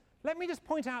this, let me just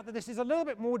point out that this is a little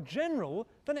bit more general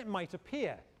than it might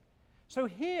appear. So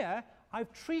here,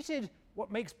 I've treated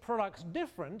what makes products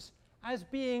different as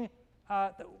being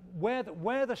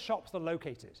where the shops are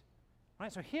located.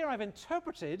 Right? So here I've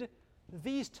interpreted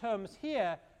these terms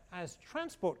here as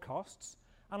transport costs,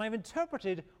 and I've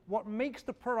interpreted what makes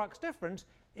the products different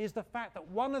is the fact that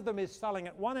one of them is selling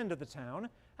at one end of the town,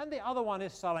 and the other one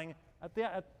is selling at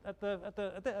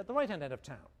the right-hand end of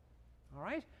town. All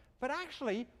right? But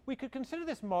actually, we could consider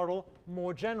this model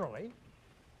more generally.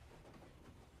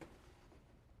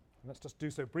 Let's just do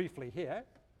so briefly here.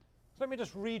 So let me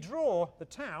just redraw the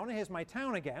town. Here's my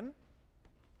town again.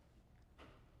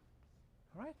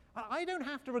 All right? I don't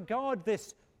have to regard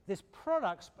this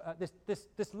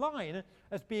line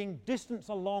as being distance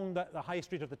along the high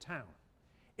street of the town.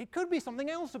 It could be something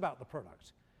else about the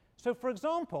product. So for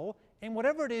example, in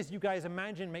whatever it is you guys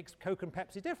imagine makes Coke and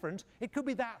Pepsi different, it could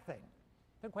be that thing.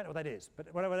 Don't quite know what that is,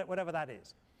 but whatever that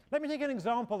is. Let me take an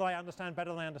example that I understand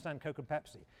better than I understand Coke and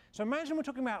Pepsi. So imagine we're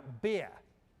talking about beer.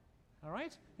 All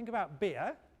right? Think about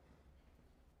beer.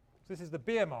 So this is the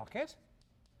beer market.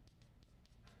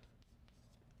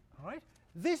 All right?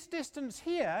 This distance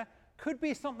here could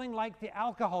be something like the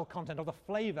alcohol content or the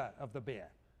flavor of the beer.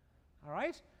 All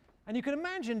right? And you can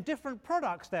imagine different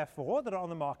products, therefore, that are on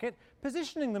the market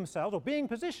positioning themselves or being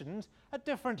positioned at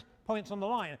different points on the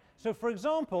line. So, for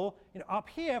example, up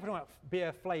here, if we're talking about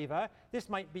beer flavor, this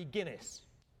might be Guinness.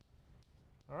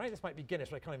 All right? This might be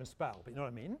Guinness, which I can't even spell, but you know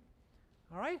what I mean.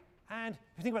 All right? And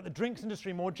if you think about the drinks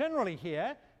industry more generally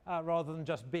here, rather than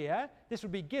just beer, this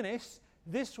would be Guinness.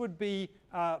 This would be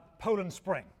Poland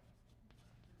Spring.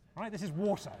 All right? This is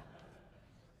water.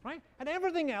 Right? And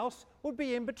everything else would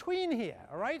be in between here,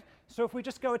 all right? So if we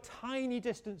just go a tiny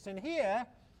distance in here,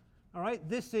 all right,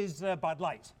 this is Bud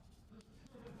Light.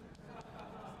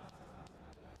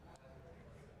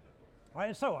 Right,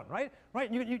 and so on, right?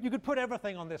 Right, you could put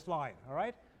everything on this line, all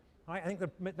right? All right, I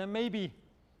think there may be,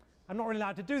 I'm not really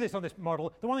allowed to do this on this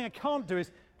model. The one thing I can't do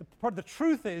is, the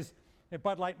truth is,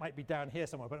 Bud Light might be down here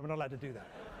somewhere, but we're not allowed to do that.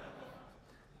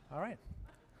 All right?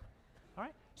 All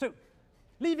right, so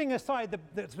leaving aside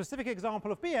the specific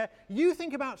example of beer, you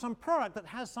think about some product that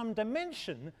has some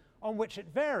dimension on which it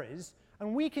varies,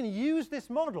 and we can use this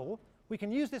model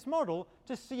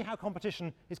to see how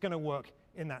competition is going to work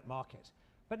in that market.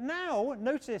 But now,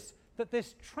 notice that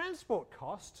this transport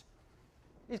cost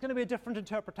is going to be a different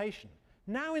interpretation.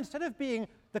 Now, instead of being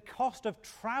the cost of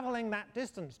traveling that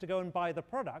distance to go and buy the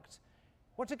product,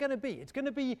 what's it going to be? It's going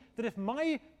to be that if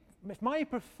my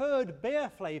preferred beer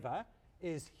flavor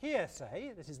is here,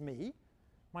 say, this is me,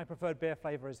 my preferred beer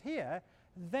flavor is here,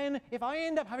 then if I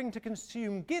end up having to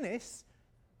consume Guinness,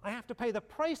 I have to pay the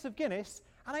price of Guinness,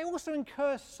 and I also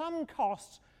incur some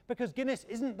costs because Guinness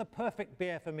isn't the perfect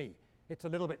beer for me. It's a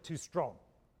little bit too strong.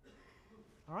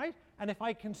 All right? And if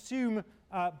I consume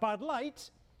Bud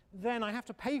Light, then I have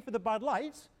to pay for the Bud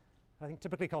Light. I think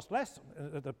typically costs less.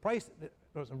 The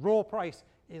raw price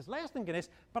is less than Guinness,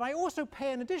 but I also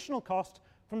pay an additional cost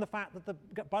from the fact that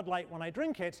the Bud Light, when I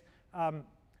drink it,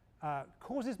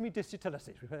 causes me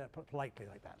disutility. We put that politely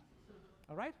like that.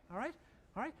 All right? All right?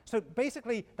 All right? So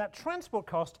basically, that transport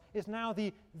cost is now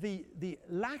the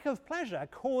lack of pleasure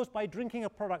caused by drinking a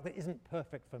product that isn't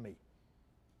perfect for me.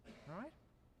 All right?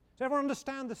 Does everyone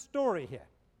understand the story here?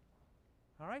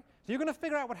 All right? So you're going to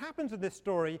figure out what happens in this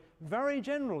story very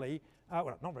generally,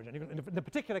 well, not very generally, in the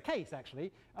particular case,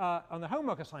 actually, on the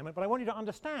homework assignment, but I want you to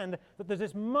understand that there's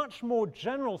this much more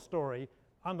general story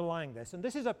underlying this, and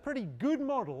this is a pretty good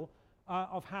model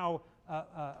of how,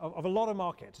 of a lot of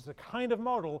markets. It's a kind of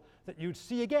model that you'd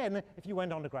see again if you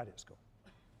went on to graduate school.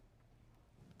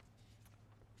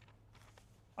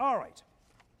 All right.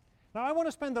 Now I want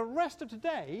to spend the rest of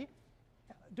today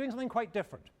doing something quite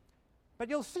different. But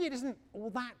you'll see it isn't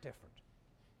all that different.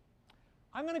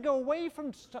 I'm going to go away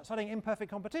from studying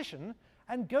imperfect competition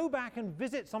and go back and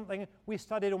visit something we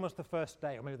studied almost the first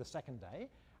day, or maybe the second day,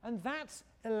 and that's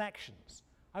elections.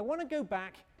 I want to go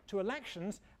back to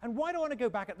elections, and why do I want to go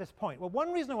back at this point? Well,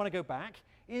 one reason I want to go back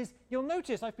is you'll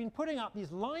notice I've been putting up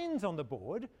these lines on the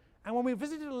board, and when we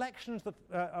visited elections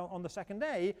on the second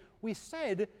day, we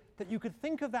said that you could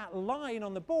think of that line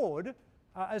on the board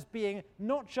as being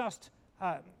not just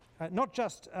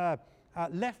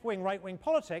left-wing, right-wing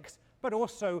politics, but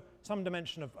also some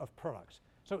dimension of product.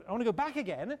 So I want to go back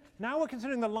again. Now we're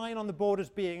considering the line on the board as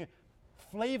being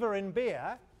flavor in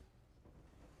beer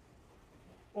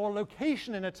or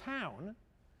location in a town.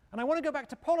 And I want to go back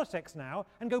to politics now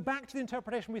and go back to the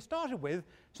interpretation we started with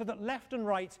so that left and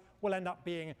right will end up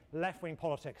being left-wing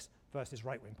politics versus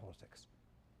right-wing politics.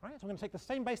 Right? So I'm going to take the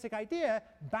same basic idea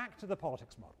back to the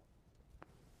politics model.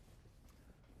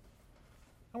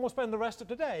 And we'll spend the rest of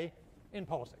today in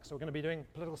politics. So we're going to be doing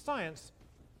political science,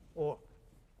 or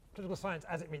political science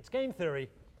as it meets game theory,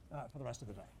 for the rest of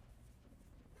the day.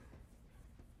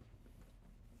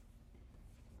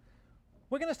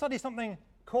 We're going to study something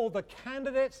called the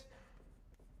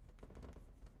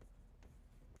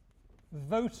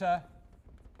candidate-voter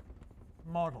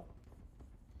model.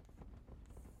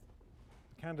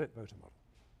 Candidate-voter model.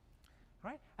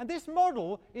 Right? And this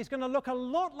model is going to look a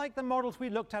lot like the models we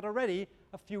looked at already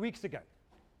a few weeks ago.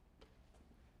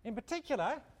 In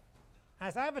particular,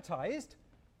 as advertised,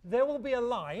 there will be a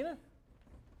line,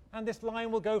 and this line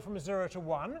will go from 0 to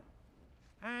 1,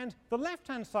 and the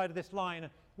left-hand side of this line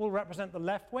will represent the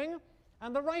left wing,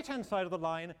 and the right-hand side of the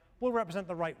line will represent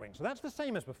the right wing. So that's the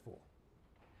same as before.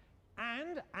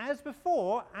 And as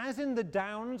before, as in the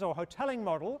Downs or Hotelling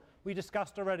model we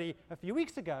discussed already a few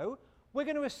weeks ago, we're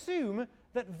going to assume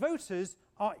that voters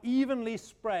are evenly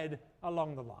spread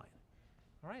along the line.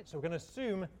 All right, so we're going to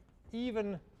assume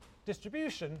even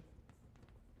distribution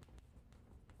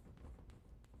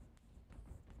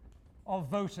of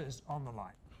voters on the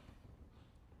line.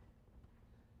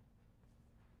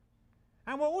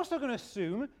 And we're also going to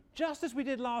assume, just as we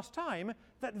did last time,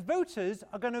 that voters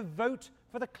are going to vote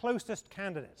for the closest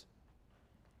candidate.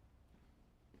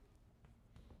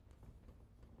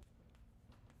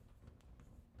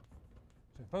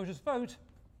 So voters vote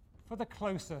for the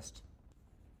closest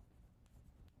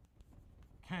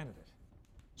candidate.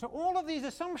 So all of these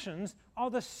assumptions are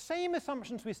the same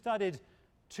assumptions we studied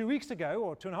 2 weeks ago,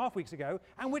 or 2.5 weeks ago,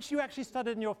 and which you actually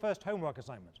studied in your first homework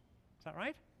assignment. Is that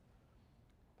right?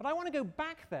 But I want to go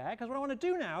back there, because what I want to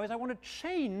do now is I want to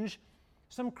change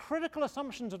some critical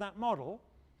assumptions of that model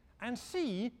and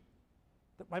see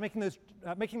that by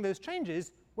making those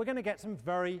changes, we're going to get some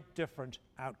very different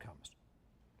outcomes.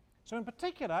 So in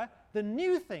particular, the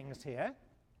new things here,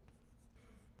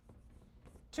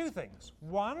 two things.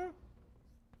 One,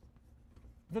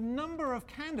 the number of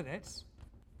candidates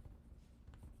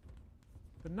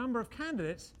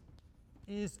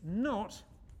is not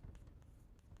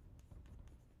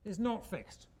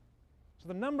fixed. So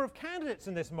the number of candidates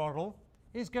in this model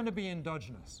is going to be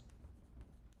endogenous.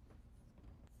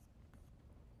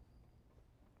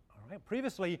 All right.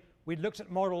 Previously, we'd looked at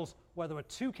models where there were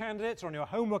 2 candidates, or on your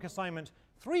homework assignment,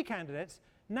 3 candidates.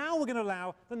 Now we're going to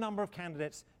allow the number of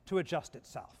candidates to adjust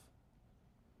itself.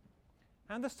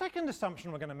 And the second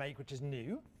assumption we're going to make, which is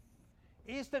new,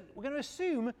 is that we're going to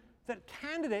assume that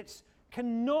candidates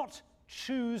cannot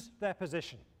choose their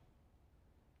position.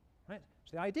 Right?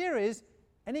 So the idea is,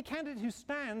 any candidate who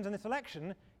stands in this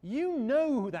election, you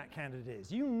know who that candidate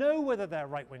is. You know whether they're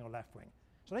right wing or left wing.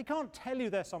 So they can't tell you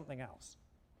they're something else.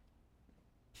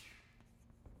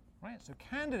 Right? So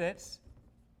candidates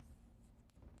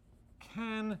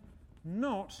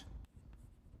cannot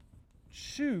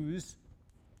choose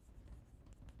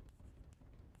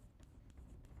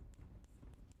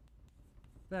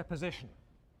their position.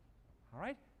 All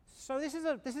right? So this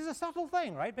is a subtle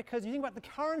thing, right? Because you think about the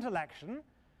current election,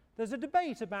 there's a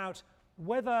debate about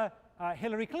whether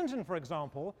Hillary Clinton, for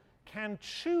example, can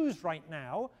choose right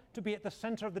now to be at the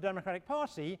center of the Democratic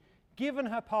Party, given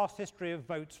her past history of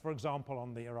votes, for example,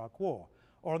 on the Iraq War.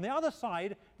 Or on the other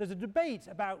side, there's a debate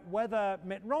about whether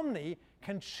Mitt Romney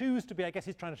can choose to be, I guess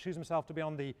he's trying to choose himself to be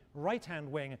on the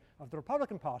right-hand wing of the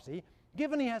Republican Party,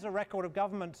 given he has a record of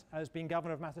government as being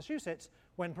governor of Massachusetts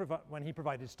when he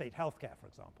provided state health care, for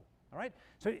example. All right?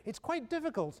 So it's quite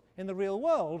difficult in the real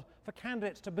world for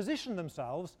candidates to position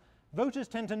themselves. Voters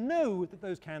tend to know that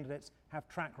those candidates have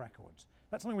track records.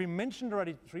 That's something we mentioned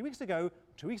already 2 weeks ago.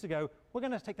 We're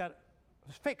going to take that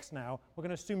fixed now. We're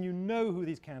going to assume you know who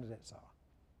these candidates are.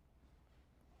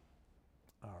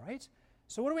 All right?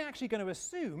 So what are we actually going to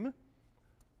assume?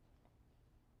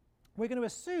 We're going to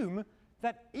assume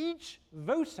that each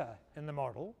voter in the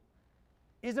model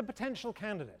is a potential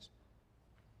candidate.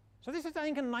 So this is, I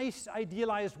think, a nice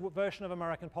idealized version of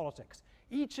American politics.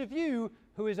 Each of you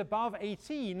who is above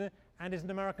 18 and is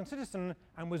an American citizen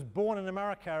and was born in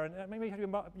America, and maybe you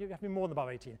have to be more than above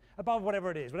 18, above whatever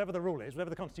it is, whatever the rule is,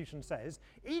 whatever the Constitution says,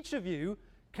 each of you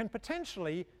can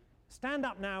potentially stand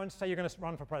up now and say you're going to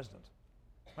run for president.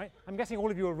 Right? I'm guessing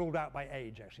all of you are ruled out by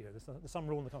age, actually. There's some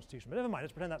rule in the Constitution, but never mind,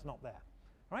 let's pretend that's not there.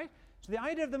 Right? So the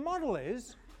idea of the model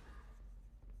is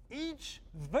each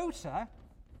voter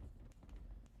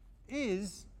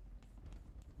is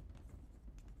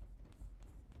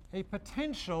a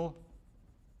potential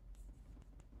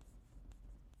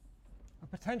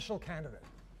candidate.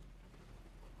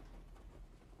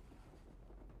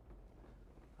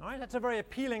 All right, that's a very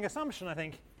appealing assumption, I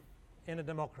think, in a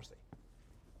democracy.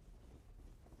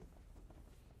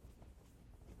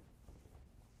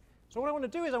 So what I want to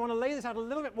do is I want to lay this out a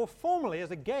little bit more formally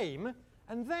as a game,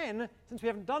 and then, since we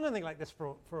haven't done anything like this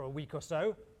for a week or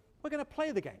so, we're going to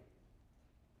play the game.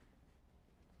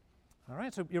 All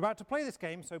right, so you're about to play this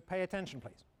game, so pay attention,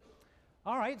 please.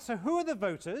 All right, so who are the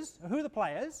voters? Who are the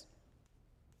players?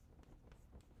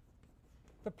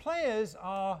 The players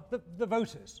are the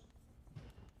voters.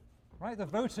 Right, the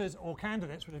voters or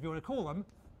candidates, whatever you want to call them.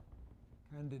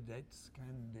 Candidates.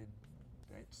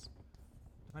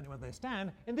 Depending on where they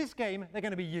stand. In this game, they're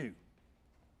going to be you.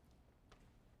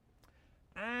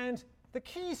 And the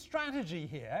key strategy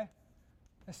here,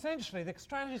 essentially, the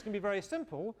strategy is going to be very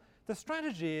simple. The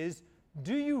strategy is,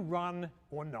 do you run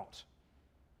or not?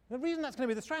 The reason that's going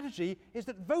to be the strategy is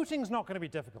that voting's not going to be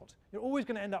difficult. You're always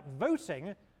going to end up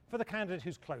voting for the candidate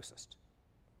who's closest.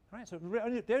 All right, so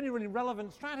the only really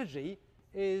relevant strategy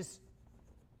is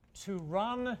to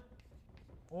run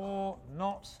or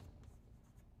not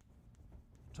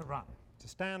to run, to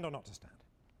stand or not to stand.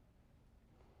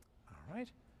 All right.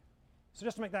 So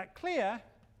just to make that clear,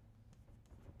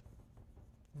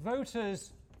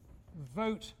 voters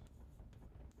vote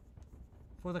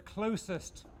for the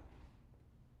closest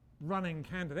running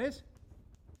candidate.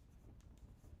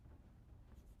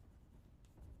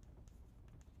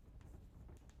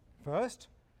 First.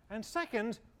 And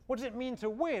second, what does it mean to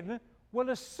win? We'll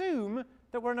assume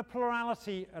that we're in a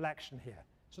plurality election here.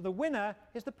 So the winner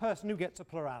is the person who gets a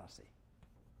plurality.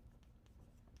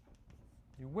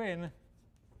 You win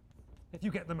if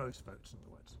you get the most votes, in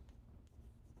other words.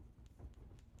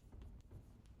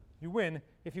 You win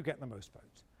if you get the most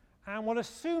votes. And we'll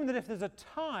assume that if there's a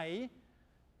tie,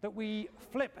 that we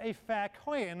flip a fair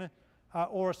coin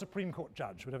or a Supreme Court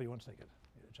judge, whatever you want to take it,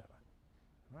 whichever.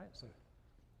 Right? So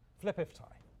flip if tie.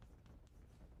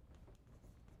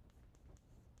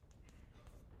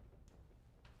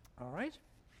 All right?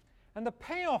 And the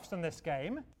payoffs in this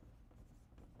game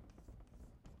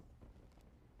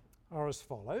are as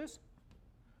follows.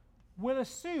 We'll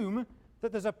assume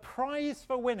that there's a prize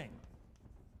for winning.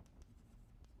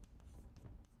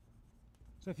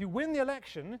 So if you win the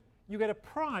election, you get a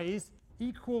prize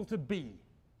equal to B.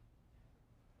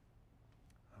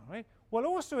 All right? We'll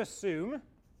also assume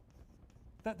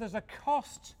that there's a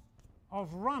cost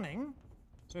of running.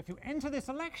 So if you enter this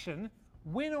election,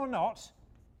 win or not,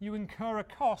 you incur a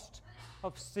cost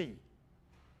of C.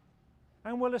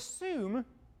 And we'll assume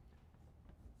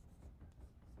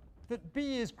that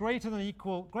B is greater than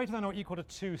or equal to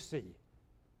 2C.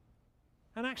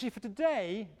 And actually for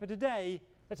today,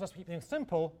 let's just keep things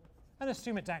simple and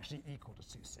assume it's actually equal to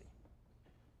 2C.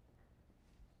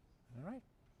 All right?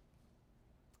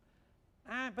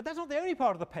 But that's not the only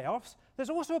part of the payoffs. There's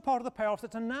also a part of the payoffs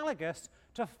that's analogous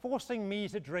to forcing me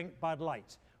to drink Bud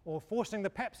Light or forcing the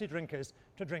Pepsi drinkers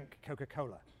to drink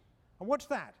Coca-Cola. And what's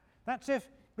that? That's if,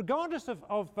 regardless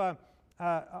of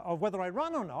whether I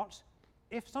run or not,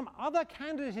 if some other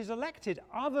candidate is elected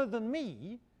other than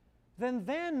me, then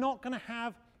they're not going to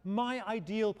have my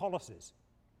ideal policies.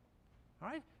 All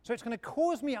right? So it's going to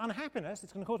cause me unhappiness,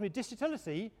 it's going to cause me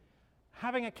disutility,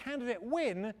 having a candidate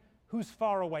win who's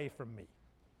far away from me.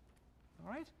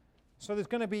 All right? So there's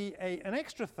going to be an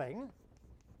extra thing,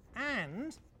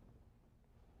 and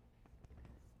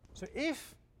so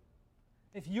if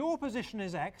if your position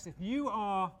is x, if you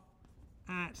are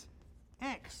at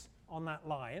x on that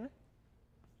line,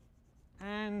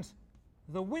 and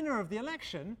the winner of the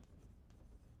election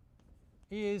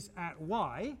is at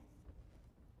y,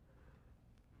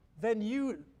 then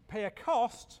you pay a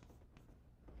cost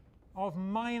of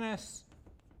minus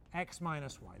x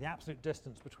minus y, the absolute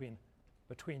distance between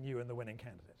you and the winning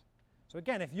candidate. So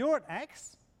again, if you're at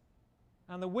x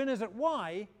and the winner's at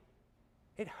y,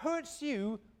 it hurts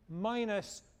you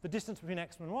minus the distance between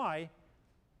x and y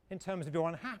in terms of your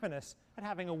unhappiness at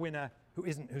having a winner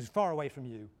who's far away from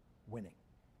you winning.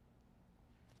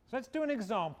 So let's do an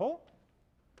example.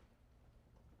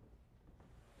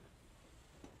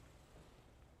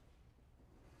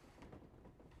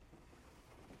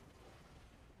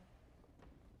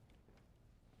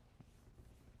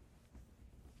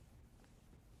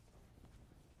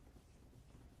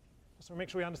 So make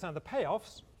sure we understand the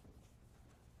payoffs.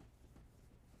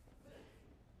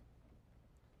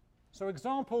 So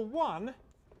example 1,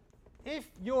 if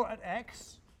you're at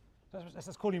x,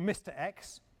 let's call you Mr.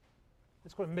 X.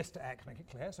 Let's call him Mr. X, make it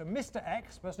clear. So Mr.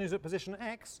 X, person who's at position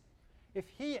x, if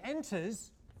he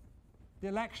enters the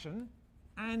election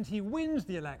and he wins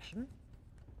the election,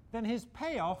 then his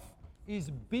payoff is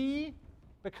B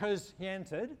because he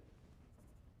entered,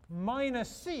 minus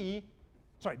C,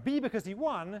 sorry, B because he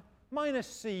won, minus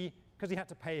C because he had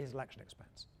to pay his election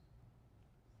expense.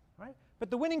 Right? But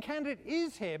the winning candidate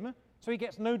is him, so he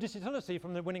gets no disutility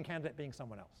from the winning candidate being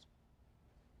someone else.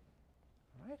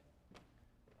 Right?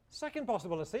 Second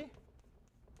possibility,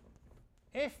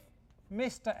 if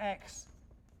Mr. X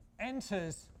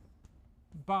enters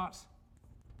but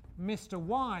Mr.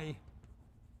 Y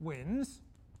wins,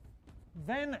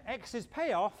 then X's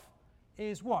payoff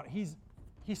is what? He's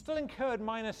still incurred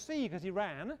minus C because he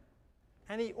ran,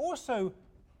 and he also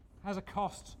has a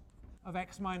cost of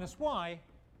x minus y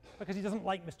because he doesn't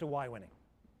like Mr. Y winning.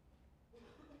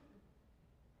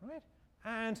 Right?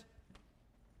 And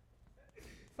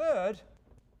third,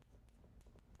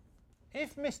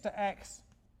 if Mr. X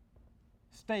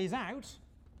stays out,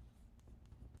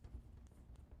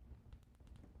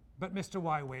 but Mr.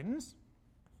 Y wins,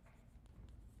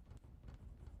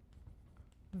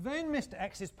 then Mr.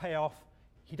 X's payoff,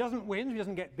 he doesn't win, so he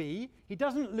doesn't get B. He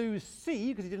doesn't lose C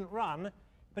because he didn't run,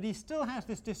 but he still has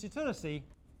this disutility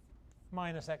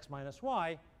minus x minus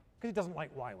y because he doesn't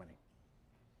like y winning.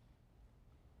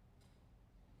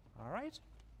 All right?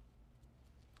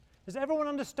 Does everyone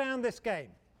understand this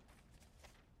game?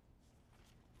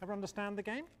 Everyone understand the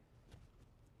game?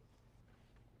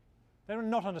 They do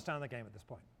not understand the game at this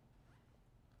point.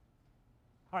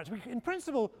 All right, so in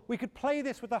principle, we could play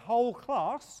this with the whole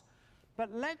class,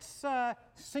 but let's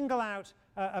single out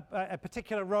a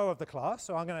particular row of the class.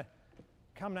 So I'm going to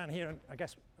come down here, and I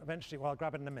guess eventually, well, I'll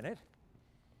grab it in a minute.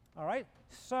 All right,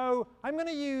 so I'm going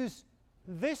to use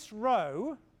this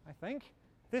row, I think.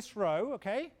 This row,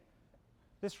 OK?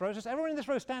 This row. Just everyone in this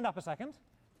row stand up a second.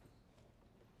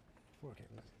 Okay,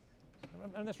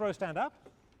 and this row stand up.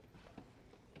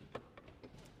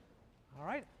 All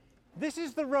right. This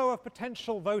is the row of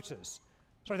potential voters.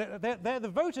 Sorry, they're the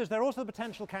voters. They're also the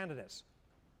potential candidates.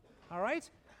 All right.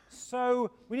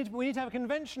 So we need to have a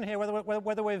convention here,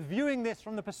 whether we're viewing this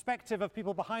from the perspective of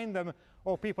people behind them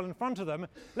or people in front of them.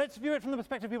 Let's view it from the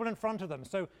perspective of people in front of them.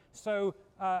 Oh,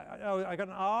 I got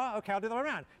an R. OK, I'll do the other way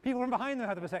around. People from behind them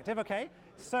have the perspective. OK.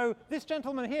 So this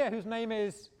gentleman here, whose name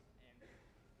is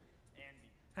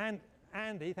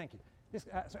Andy, thank you.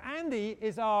 So Andy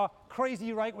is our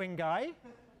crazy right-wing guy.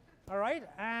 All right.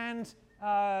 And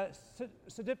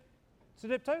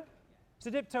Sidipto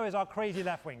is our crazy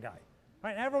left-wing guy.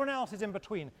 Right, everyone else is in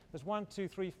between. There's 1, 2,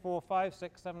 3, 4, 5,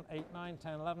 6, 7, 8, 9,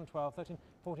 10, 11, 12, 13,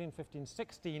 14, 15,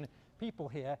 16 people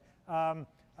here.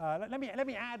 Let me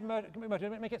add,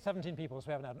 make it 17 people so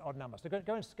we have an odd number. So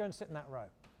go and sit in that row.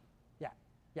 Yeah.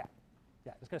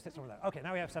 Let's go sit somewhere there. OK,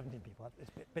 now we have 17 people.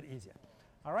 It's a bit easier.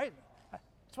 All right.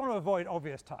 Just want to avoid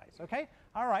obvious ties. OK.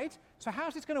 All right. So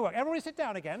how's this going to work? Everybody sit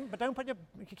down again, but don't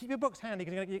keep your books handy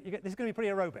because this is going to be pretty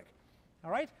aerobic. All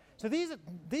right? So these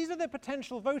are the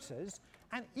potential voters,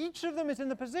 and each of them is in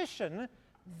the position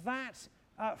that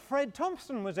Fred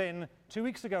Thompson was in 2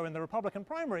 weeks ago in the Republican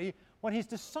primary when he's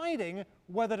deciding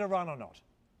whether to run or not.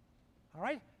 All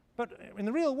right? But in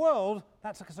the real world,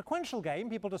 that's a sequential game.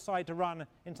 People decide to run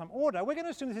in some order. We're going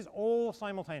to assume this is all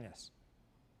simultaneous.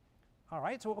 All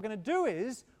right? So what we're going to do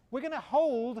is we're going to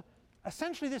hold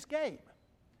essentially this game.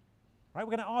 Right?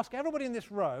 We're going to ask everybody in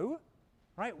this row,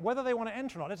 right, whether they want to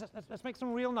enter or not. Let's make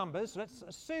some real numbers. So let's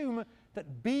assume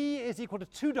that B is equal to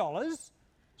 $2.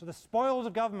 So the spoils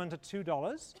of government are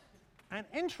 $2. And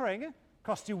entering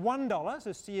costs you $1,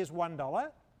 so C is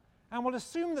 $1. and we'll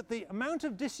assume that the amount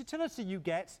of disutility you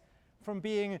get from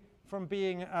being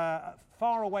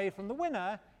far away from the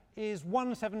winner is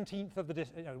 1/17 of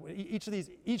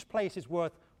the each place is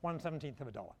worth 1/17 of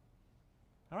a dollar.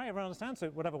 All right, everyone understand? So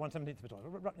whatever 1/17 of a dollar,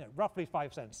 roughly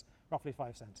 5 cents,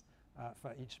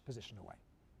 for each position away.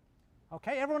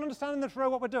 Okay, everyone understand in this row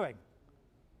what we're doing?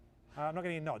 I'm not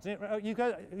getting any nods. You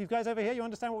guys over here, you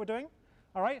understand what we're doing?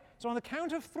 All right. So on the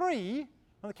count of three,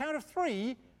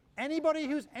 anybody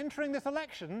who's entering this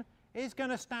election is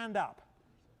going to stand up.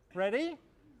 Ready?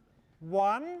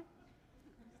 1,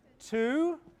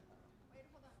 2.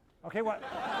 Okay, what?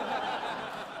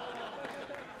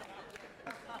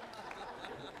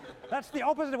 That's the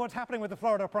opposite of what's happening with the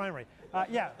Florida primary.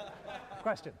 Yeah.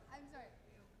 Question. I'm sorry.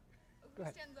 Go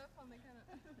ahead. Stands up on the kind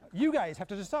of You guys have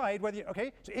to decide whether you,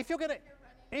 okay, so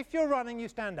if you're running, you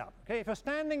stand up. Okay, if you're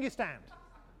standing, you stand.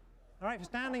 All right, if you're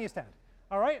standing, you stand.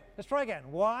 All right, let's try again.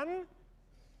 1,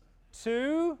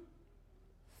 2,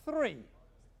 3.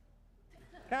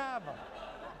 Come on.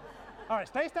 All right,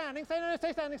 stay standing,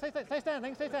 stay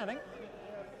standing.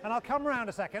 And I'll come around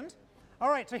a second. All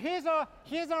right, so here's our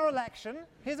election,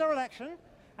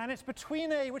 and it's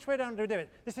between which way down do we do it?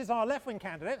 This is our left-wing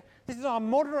candidate. This is our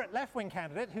moderate left-wing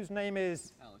candidate, whose name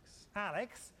is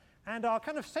Alex, and our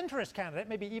kind of centrist candidate,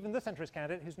 maybe even the centrist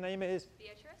candidate, whose name is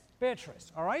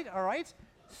Beatrice. All right.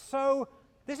 So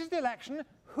this is the election.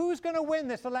 Who's going to win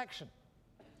this election?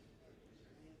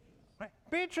 Right?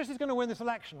 Beatrice is going to win this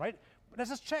election, right? Let's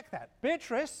just check that.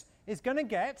 Beatrice is going to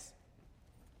get,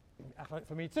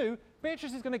 for me too,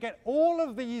 Beatrice is going to get all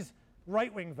of these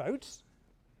right-wing votes,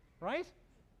 right?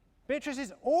 Beatrice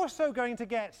is also going to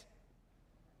get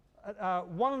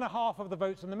 1.5 of the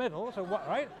votes in the middle, so what,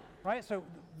 right? So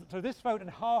this vote and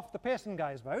half the Pearson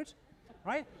guy's vote,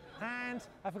 right? And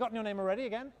I've forgotten your name already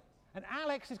again. And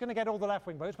Alex is going to get all the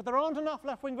left-wing votes, but there aren't enough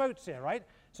left-wing votes here, right?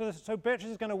 So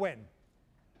Beatrice is going to win.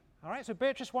 All right, so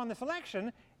Beatrice won this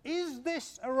election. Is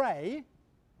this array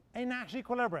a Nash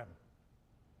equilibrium?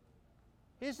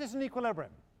 Is this an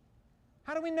equilibrium?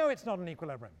 How do we know it's not an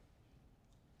equilibrium?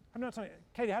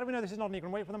 Katie, how do we know this is not an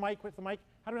equilibrium? Wait for the mic.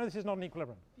 How do we know this is not an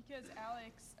equilibrium? Because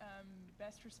Alex,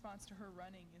 best response to her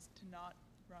running is to not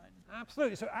run.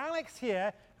 Absolutely. So Alex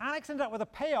ended up with a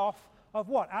payoff of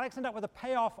what? Alex ended up with a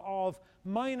payoff of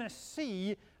minus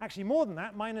C, actually more than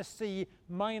that, minus C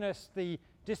minus the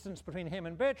distance between him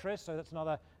and Beatrice, so that's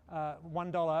another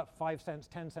 $1, 5 cents,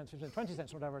 10 cents, 15 cents, 20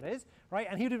 cents, whatever it is, right?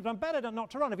 And he would have done better not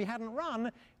to run. If he hadn't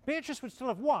run, Beatrice would still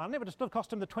have won. It would have still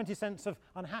cost him the 20 cents of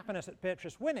unhappiness at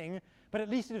Beatrice winning, but at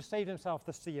least he'd have saved himself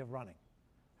the C of running.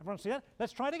 Everyone see that?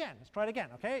 Let's try it again,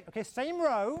 okay? Okay, same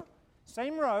row,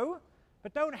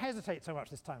 but don't hesitate so much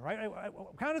this time, right?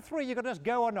 Count of 3, you've got to just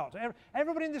go or not.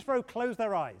 Everybody in this row close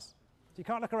their eyes. So you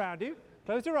can't look around you.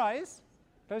 Close your eyes.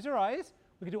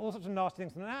 We can do all sorts of nasty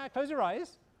things. Close your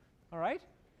eyes. All right?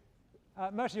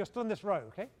 Mercy, you're still in this row,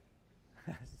 okay?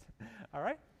 All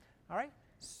right?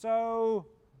 So,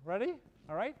 ready?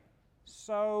 All right?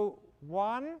 So,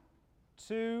 1,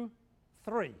 2,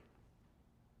 3.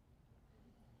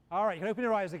 All right, you can open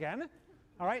your eyes again.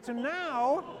 All right, so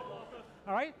now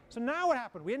what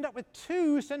happened? We end up with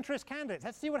 2 centrist candidates.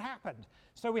 Let's see what happened.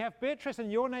 So we have Beatrice,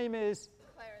 and your name is?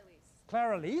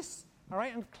 Claire-Elise. All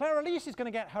right, and Claire-Elise is going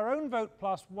to get her own vote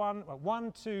plus 1,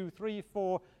 2, 3,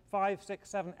 4, 5, 6,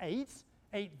 7,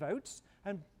 8 votes.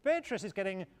 And Beatrice is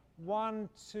getting 1,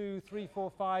 2, 3, 4,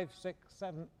 5, 6,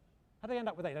 7. How did I end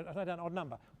up with 8? I had an odd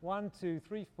number. 1, 2,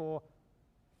 3, 4,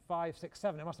 5, 6,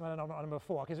 7. It must have been a number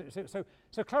 4. Okay,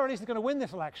 so Claire-Elise is going to win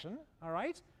this election, all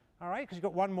right, because you've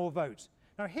got 1 more vote.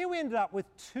 Now here we ended up with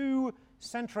 2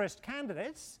 centrist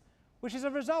candidates, which is a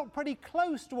result pretty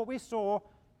close to what we saw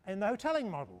in the hoteling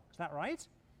model. Is that right?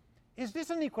 Is this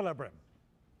an equilibrium?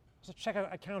 So check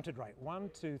I counted right. 1,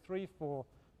 2, 3, 4,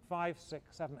 5,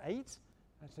 6, 7, 8.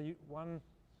 And so 1,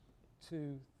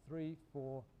 2, 3,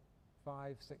 4,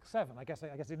 5, 6, 7. I guess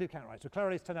they do count right. So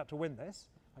Claire-Elise turned out to win this.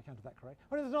 I counted that correct.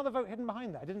 Oh, there's another vote hidden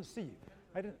behind there. I didn't see you.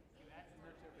 I didn't.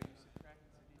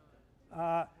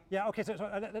 Yeah, okay, so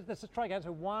let's just try again.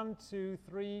 So 1, 2,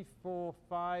 3, 4,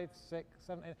 5, 6,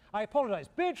 7, 8. I apologize.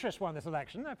 Beatrice won this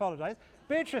election. I apologize.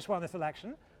 Beatrice won this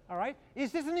election. All right.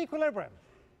 Is this an equilibrium?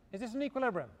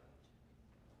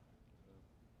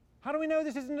 How do we know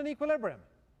this isn't an equilibrium?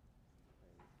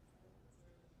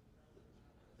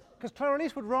 Because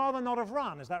Claire-Elise would rather not have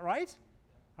run. Is that right?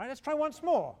 All right, let's try once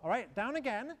more. All right, down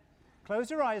again. Close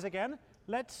your eyes again.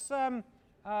 Let's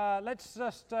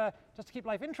just to keep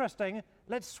life interesting,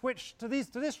 let's switch to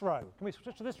this row. Can we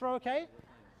switch to this row, okay?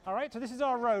 All right, so this is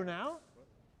our row now.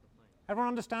 Everyone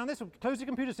understand this? Close your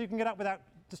computer so you can get up without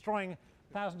destroying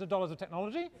thousands of dollars of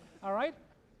technology. All right,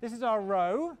 this is our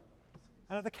row.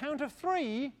 And at the count of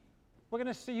 3, we're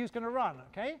going to see who's going to run,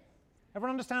 OK?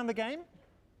 Everyone understand the game?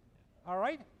 All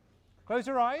right. Close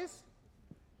your eyes.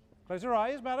 Close your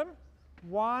eyes, madam.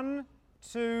 1,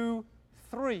 2,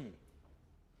 3.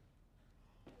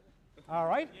 All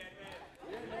right.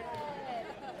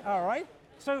 All right.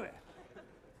 So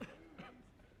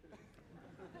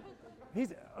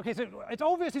OK, so it's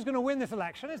obvious he's going to win this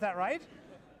election. Is that right?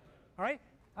 All right.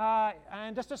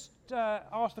 And just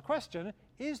ask the question,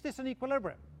 is this an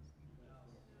equilibrium?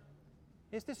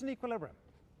 Is this an equilibrium?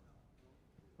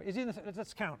 Is he in the,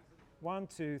 let's count. 1,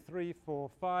 2, 3, 4,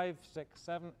 5, 6,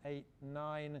 7, 8,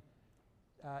 9.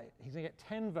 He's going to get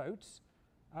 10 votes.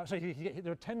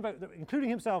 There are 10 votes, including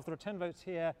himself, there are 10 votes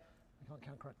here. I can't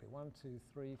count correctly. 1, 2,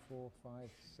 3, 4, 5,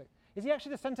 6. Is he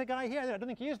actually the center guy here? I don't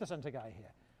think he is the center guy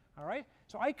here. All right?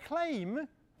 So I claim, if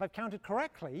I've counted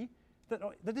correctly, that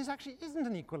this actually isn't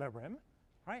an equilibrium.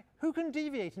 Right? Who can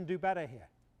deviate and do better here?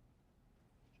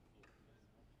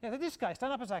 Yeah, this guy.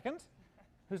 Stand up a second.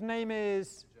 Whose name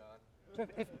is John.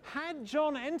 So had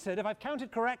John entered, if I've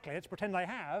counted correctly, let's pretend I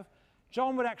have,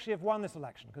 John would actually have won this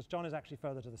election because John is actually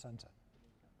further to the center.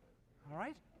 All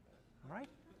right? All right?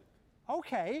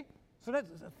 OK. So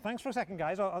thanks for a second,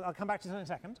 guys. I'll come back to this in a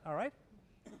second. All right?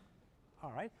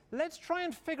 All right. Let's try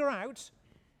and figure out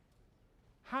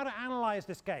how to analyze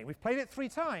this game. We've played it 3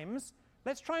 times.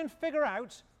 Let's try and figure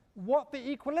out what the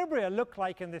equilibria look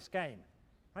like in this game.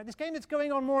 Right? This game that's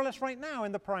going on more or less right now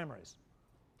in the primaries.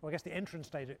 Well, I guess the entry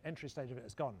stage of it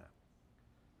is gone now.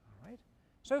 All right.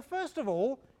 So first of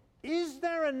all, is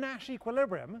there a Nash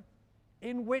equilibrium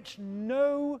in which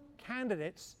no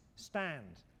candidates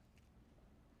stand?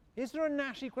 Is there a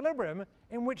Nash equilibrium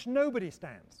in which nobody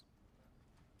stands?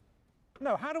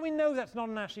 No. How do we know that's not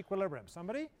a Nash equilibrium?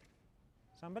 Somebody?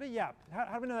 Somebody? Yeah.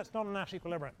 How do we know that's not a Nash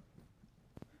equilibrium?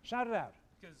 Shout it out.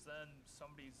 Because then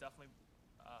somebody's definitely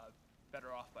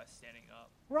better off by standing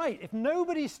up. Right. If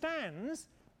nobody stands,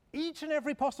 each and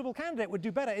every possible candidate would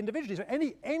do better individually. So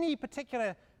any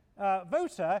particular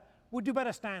voter would do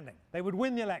better standing. They would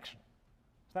win the election.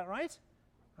 Is that right?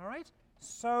 All right.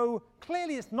 So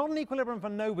clearly it's not an equilibrium for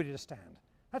nobody to stand.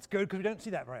 That's good because we don't see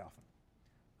that very often.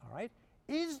 All right.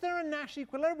 Is there a Nash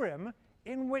equilibrium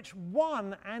in which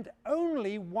one and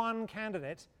only one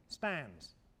candidate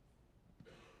stands?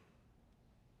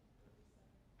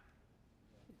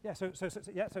 Yeah, so if they're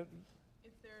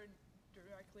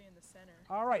directly in the center.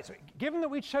 All right, so given that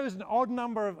we chose an odd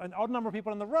number of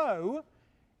people in the row,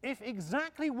 if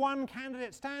exactly one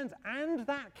candidate stands and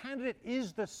that candidate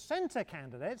is the center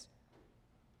candidate,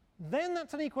 then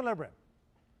that's an equilibrium.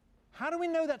 How do we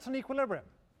know that's an equilibrium?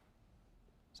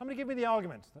 Somebody give me the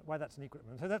argument why that's an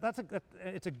equilibrium.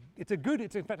 So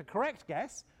it's in fact a correct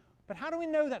guess, but how do we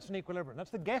know that's an equilibrium? That's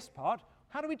the guess part.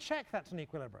 How do we check that's an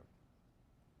equilibrium?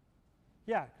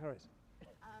 Yeah, Clarice.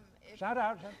 Shout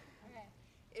out. Okay.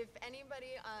 If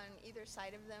anybody on either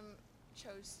side of them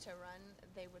chose to run,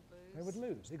 they would lose. They would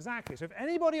lose, exactly. So if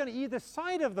anybody on either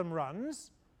side of them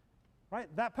runs,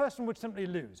 right, that person would simply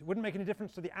lose. It wouldn't make any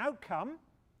difference to the outcome.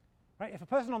 Right? If a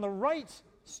person on the right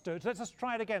stood, so let's just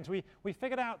try it again. So we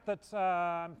figured out that,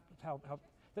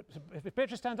 that if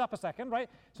Beatrice stands up a second, right?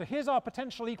 So here's our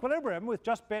potential equilibrium with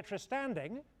just Beatrice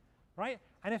standing, right?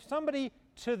 And if somebody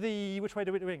to the, which way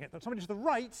are we doing it? Somebody to the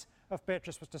right of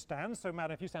Beatrice was to stand. So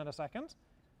madam, if you stand a second,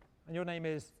 and your name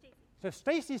is? Stacey. So if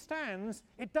Stacey stands,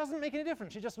 it doesn't make any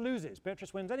difference. She just loses.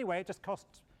 Beatrice wins anyway. It just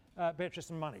costs Beatrice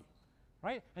some money,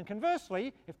 right? And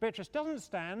conversely, if Beatrice doesn't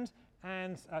stand,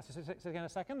 and sit again a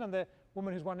second, and the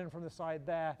woman who's won in from the side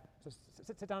there, so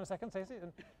sit down a second, Stacey.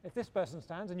 And if this person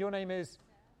stands, and your name is?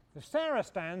 If Sarah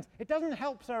stands, it doesn't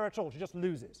help Sarah at all. She just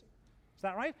loses. Is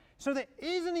that right? So there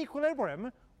is an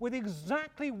equilibrium with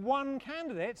exactly one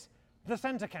candidate, the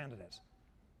center candidate.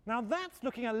 Now that's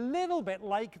looking a little bit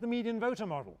like the median voter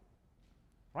model,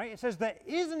 right? It says there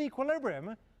is an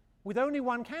equilibrium with only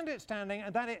one candidate standing,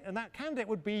 and that candidate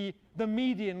would be the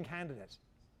median candidate,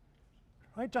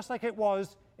 right? Just like it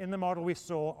was in the model we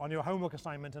saw on your homework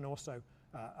assignment and also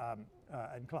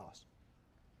in class.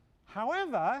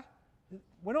 However,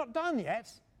 we're not done yet.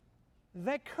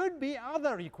 There could be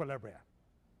other equilibria.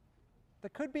 There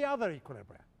could be other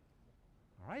equilibria.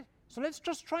 All right? So let's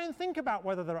just try and think about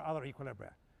whether there are other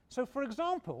equilibria. So for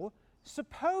example,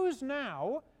 suppose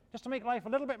now, just to make life a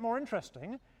little bit more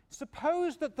interesting,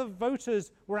 suppose that the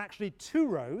voters were actually 2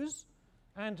 rows,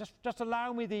 and just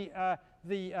allow me the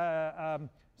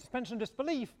suspension of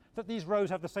disbelief that these rows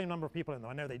have the same number of people in them.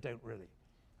 I know they don't really.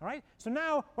 All right? So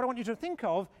now what I want you to think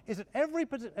of is at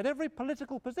every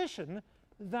political position,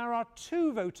 there are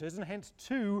 2 voters and hence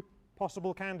 2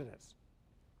 possible candidates.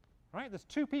 Right? There's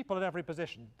 2 people at every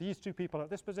position. These 2 people are at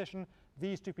this position.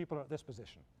 These 2 people are at this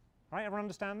position. Right? Everyone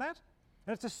understand that?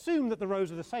 And let's assume that the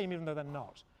rows are the same, even though they're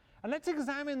not. And let's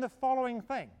examine the following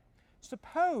thing.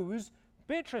 Suppose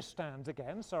Beatrice stands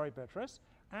again. Sorry, Beatrice.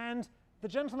 And the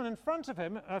gentleman in front of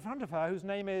him, in front of her, whose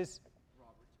name is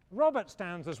Robert,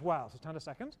 stands as well. So stand a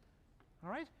second. All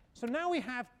right. So now we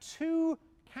have 2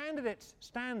 candidates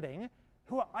standing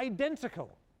who are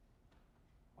identical.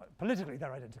 Politically,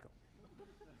 they're identical.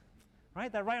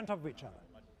 Right? They're right on top of each other.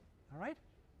 All right?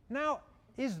 Now,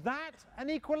 is that an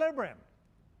equilibrium?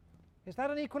 Is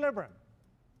that an equilibrium?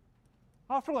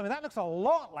 After all, I mean, that looks a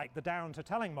lot like the down to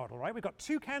telling model, right? We've got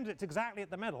 2 candidates exactly at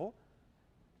the middle.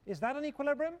 Is that an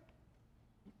equilibrium?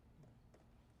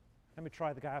 Let me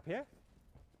try the guy up here.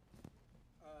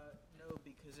 No,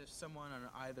 because if someone on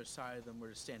either side of them were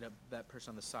to stand up, that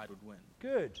person on the side would win.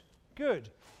 Good, good.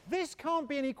 This can't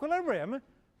be an equilibrium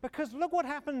because look what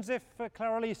happens if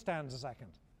Claire-Elise stands a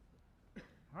second.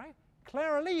 All right?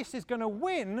 Claire-Elise is going to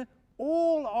win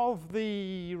all of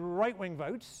the right-wing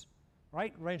votes,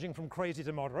 right, ranging from crazy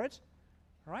to moderate,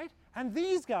 right? And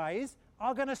these guys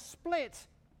are going to split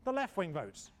the left-wing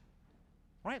votes,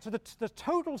 right? So the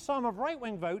total sum of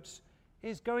right-wing votes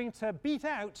is going to beat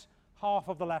out half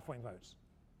of the left-wing votes,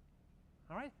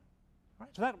 all right?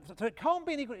 Right? So it can't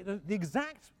be an equilibrium. The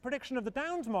exact prediction of the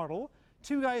Downs model,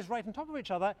 2 guys right on top of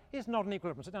each other, is not an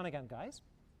equilibrium. Sit down again, guys.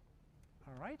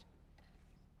 All right?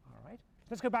 All right.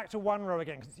 Let's go back to 1 row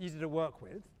again, because it's easy to work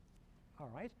with.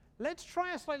 All right. Let's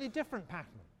try a slightly different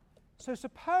pattern. So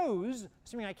suppose,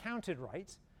 assuming I counted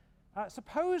right,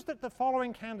 suppose that the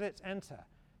following candidates enter.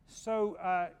 So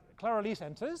Claire-Elise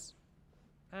enters,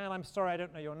 and I'm sorry I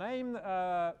don't know your name.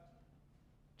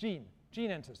 Jean.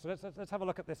 Jean enters. So let's have a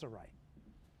look at this array.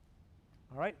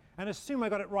 All right? And assume I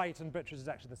got it right and Beatrice is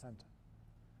actually the center.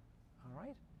 All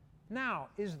right? Now,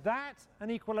 is that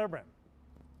an equilibrium?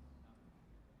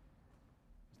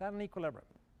 Is that an equilibrium?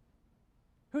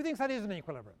 Who thinks that is an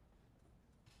equilibrium?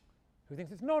 Who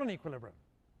thinks it's not an equilibrium?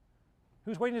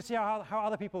 Who's waiting to see how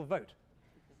other people vote?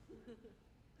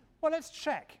 Well, let's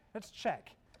check. Let's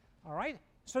check. All right?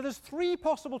 So there's 3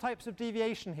 possible types of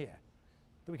deviation here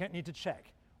that we need to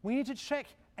check. We need to check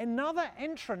another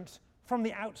entrant from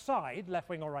the outside, left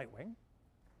wing or right wing.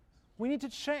 We need to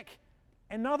check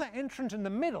another entrant in the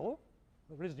middle.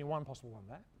 There is only one possible one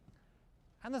there.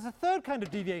 And there's a 3rd kind of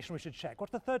deviation we should check.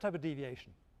 What's the 3rd type of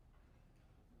deviation?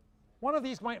 One of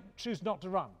these might choose not to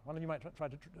run. One of you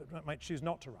might choose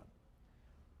not to run.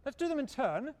 Let's do them in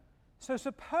turn. So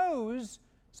suppose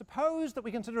that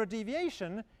we consider a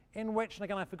deviation in which, and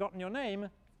again I've forgotten your name,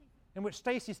 in which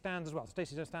Stacy stands as well. So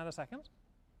Stacy, just stand a second.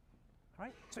 All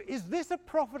right? So is this a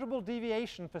profitable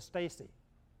deviation for Stacy?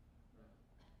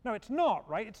 No, it's not,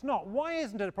 right? It's not. Why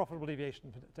isn't it a profitable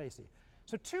deviation for Stacy?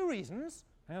 So 2 reasons.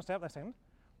 Hang on, stay up there a second.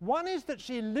 One is that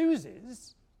she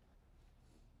loses.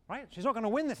 Right? She's not going to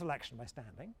win this election by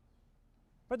standing.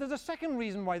 But there's a 2nd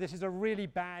reason why this is a really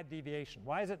bad deviation.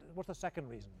 Why is it? What's the 2nd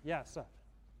reason? Yes, sir.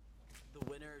 The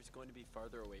winner is going to be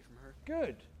farther away from her.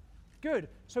 Good. Good.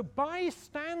 So by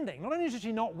standing, not only does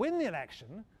she not win the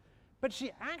election, but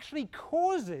she actually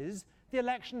causes the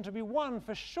election to be won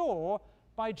for sure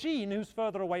by Jean, who's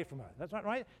further away from her. That's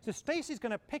right? So Stacey's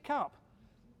going to pick up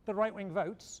the right-wing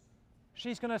votes.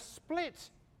 She's going to split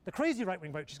the crazy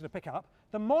right-wing votes she's going to pick up.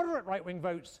 The moderate right-wing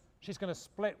votes she's going to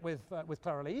split with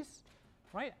Claire-Elise,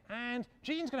 right? And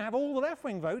Jean's going to have all the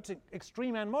left-wing votes,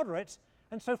 extreme and moderate.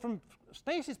 And so from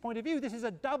Stacey's point of view, this is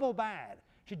a double bad.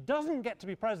 She doesn't get to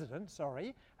be president,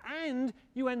 sorry, and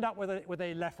you end up with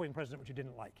a left-wing president which you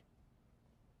didn't like.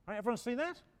 Right, everyone see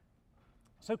that?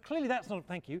 So clearly that's not,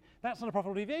 thank you, that's not a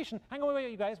profitable deviation. Hang on, wait,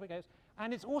 you guys, wait, guys.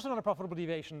 And it's also not a profitable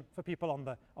deviation for people on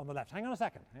the left. Hang on a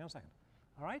second.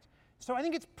 All right? So I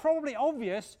think it's probably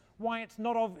obvious why it's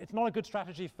not a good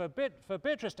strategy for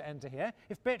Beatrice to enter here.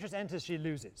 If Beatrice enters, she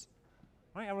loses.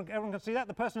 Right? Everyone can see that.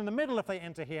 The person in the middle, if they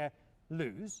enter here,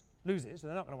 loses, so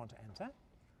they're not going to want to enter.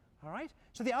 All right?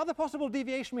 So the other possible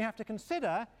deviation we have to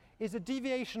consider is a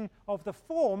deviation of the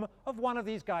form of one of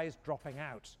these guys dropping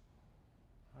out.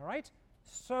 All right?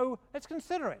 So let's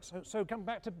consider it. So come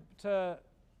back to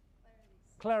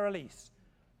Claire-Elise.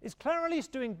 Is Claire-Elise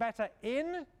doing better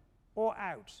in or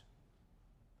out?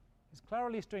 Is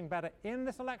Claire-Elise doing better in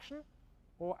this election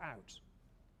or out?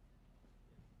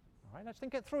 All right, let's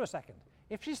think it through a second.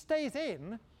 If she stays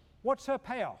in, what's her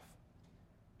payoff?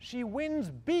 She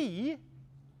wins B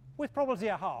with probability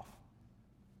a half.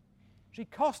 She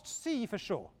costs C for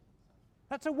sure.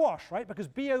 That's a wash, right? Because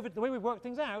B over, the way we've worked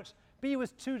things out, B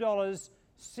was $2,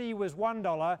 C was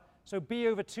 $1, so B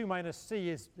over 2 minus C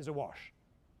is a wash.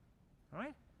 All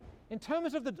right? In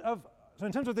terms of so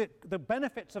in terms of the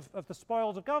benefits of the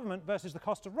spoils of government versus the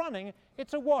cost of running,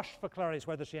 it's a wash for Clarice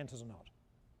whether she enters or not.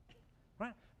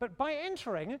 Right? But by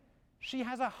entering, she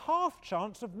has a half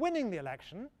chance of winning the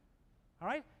election. All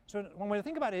right? So one way to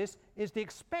think about it is the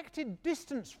expected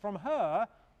distance from her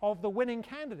of the winning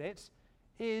candidate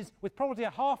is, with probability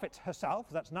a half, it's herself,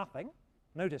 that's nothing,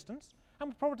 no distance, and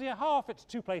with probability a half, it's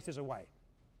 2 places away.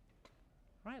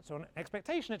 Right? So an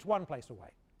expectation, it's 1 place away.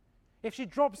 If she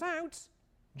drops out,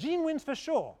 Jean wins for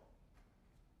sure.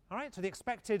 All right? So the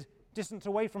expected distance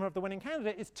away from her of the winning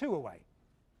candidate is 2 away.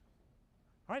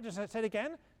 All right? Just say it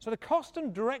again. So the cost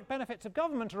and direct benefits of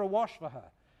government are a wash for her.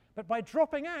 But by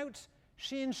dropping out,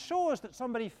 she ensures that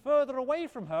somebody further away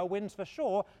from her wins for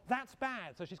sure. That's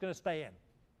bad, so she's going to stay in.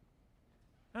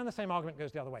 And the same argument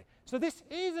goes the other way. So this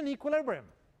is an equilibrium.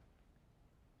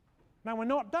 Now we're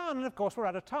not done, and of course we're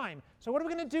out of time. So what are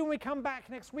we going to do when we come back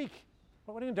next week?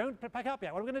 What are we going to do? Don't pack up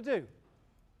yet. What are we going to do?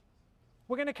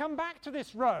 We're going to come back to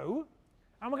this row,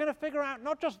 and we're going to figure out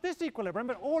not just this equilibrium,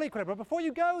 but all equilibria. Before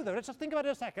you go, though, let's just think about it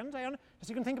a second, hang on, so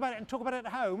you can think about it and talk about it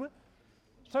at home.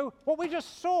 So what we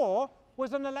just saw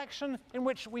was an election in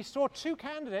which we saw 2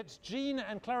 candidates, Jean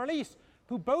and Clarice,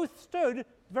 who both stood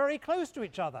very close to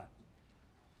each other.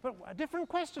 But a different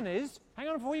question is, hang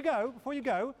on before you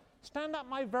go, stand up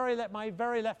my very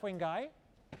left wing guy.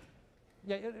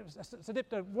 Yeah,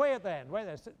 Sadipta, way at the end, way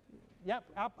there. Yep,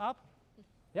 up.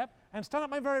 Yep, and stand up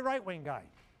my very right wing guy.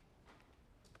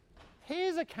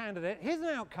 Here's a candidate, here's an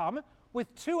outcome with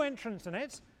 2 entrants in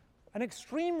it, an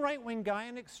extreme right wing guy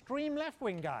and an extreme left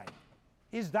wing guy.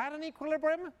 Is that an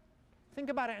equilibrium? Think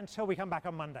about it until we come back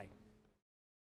on Monday.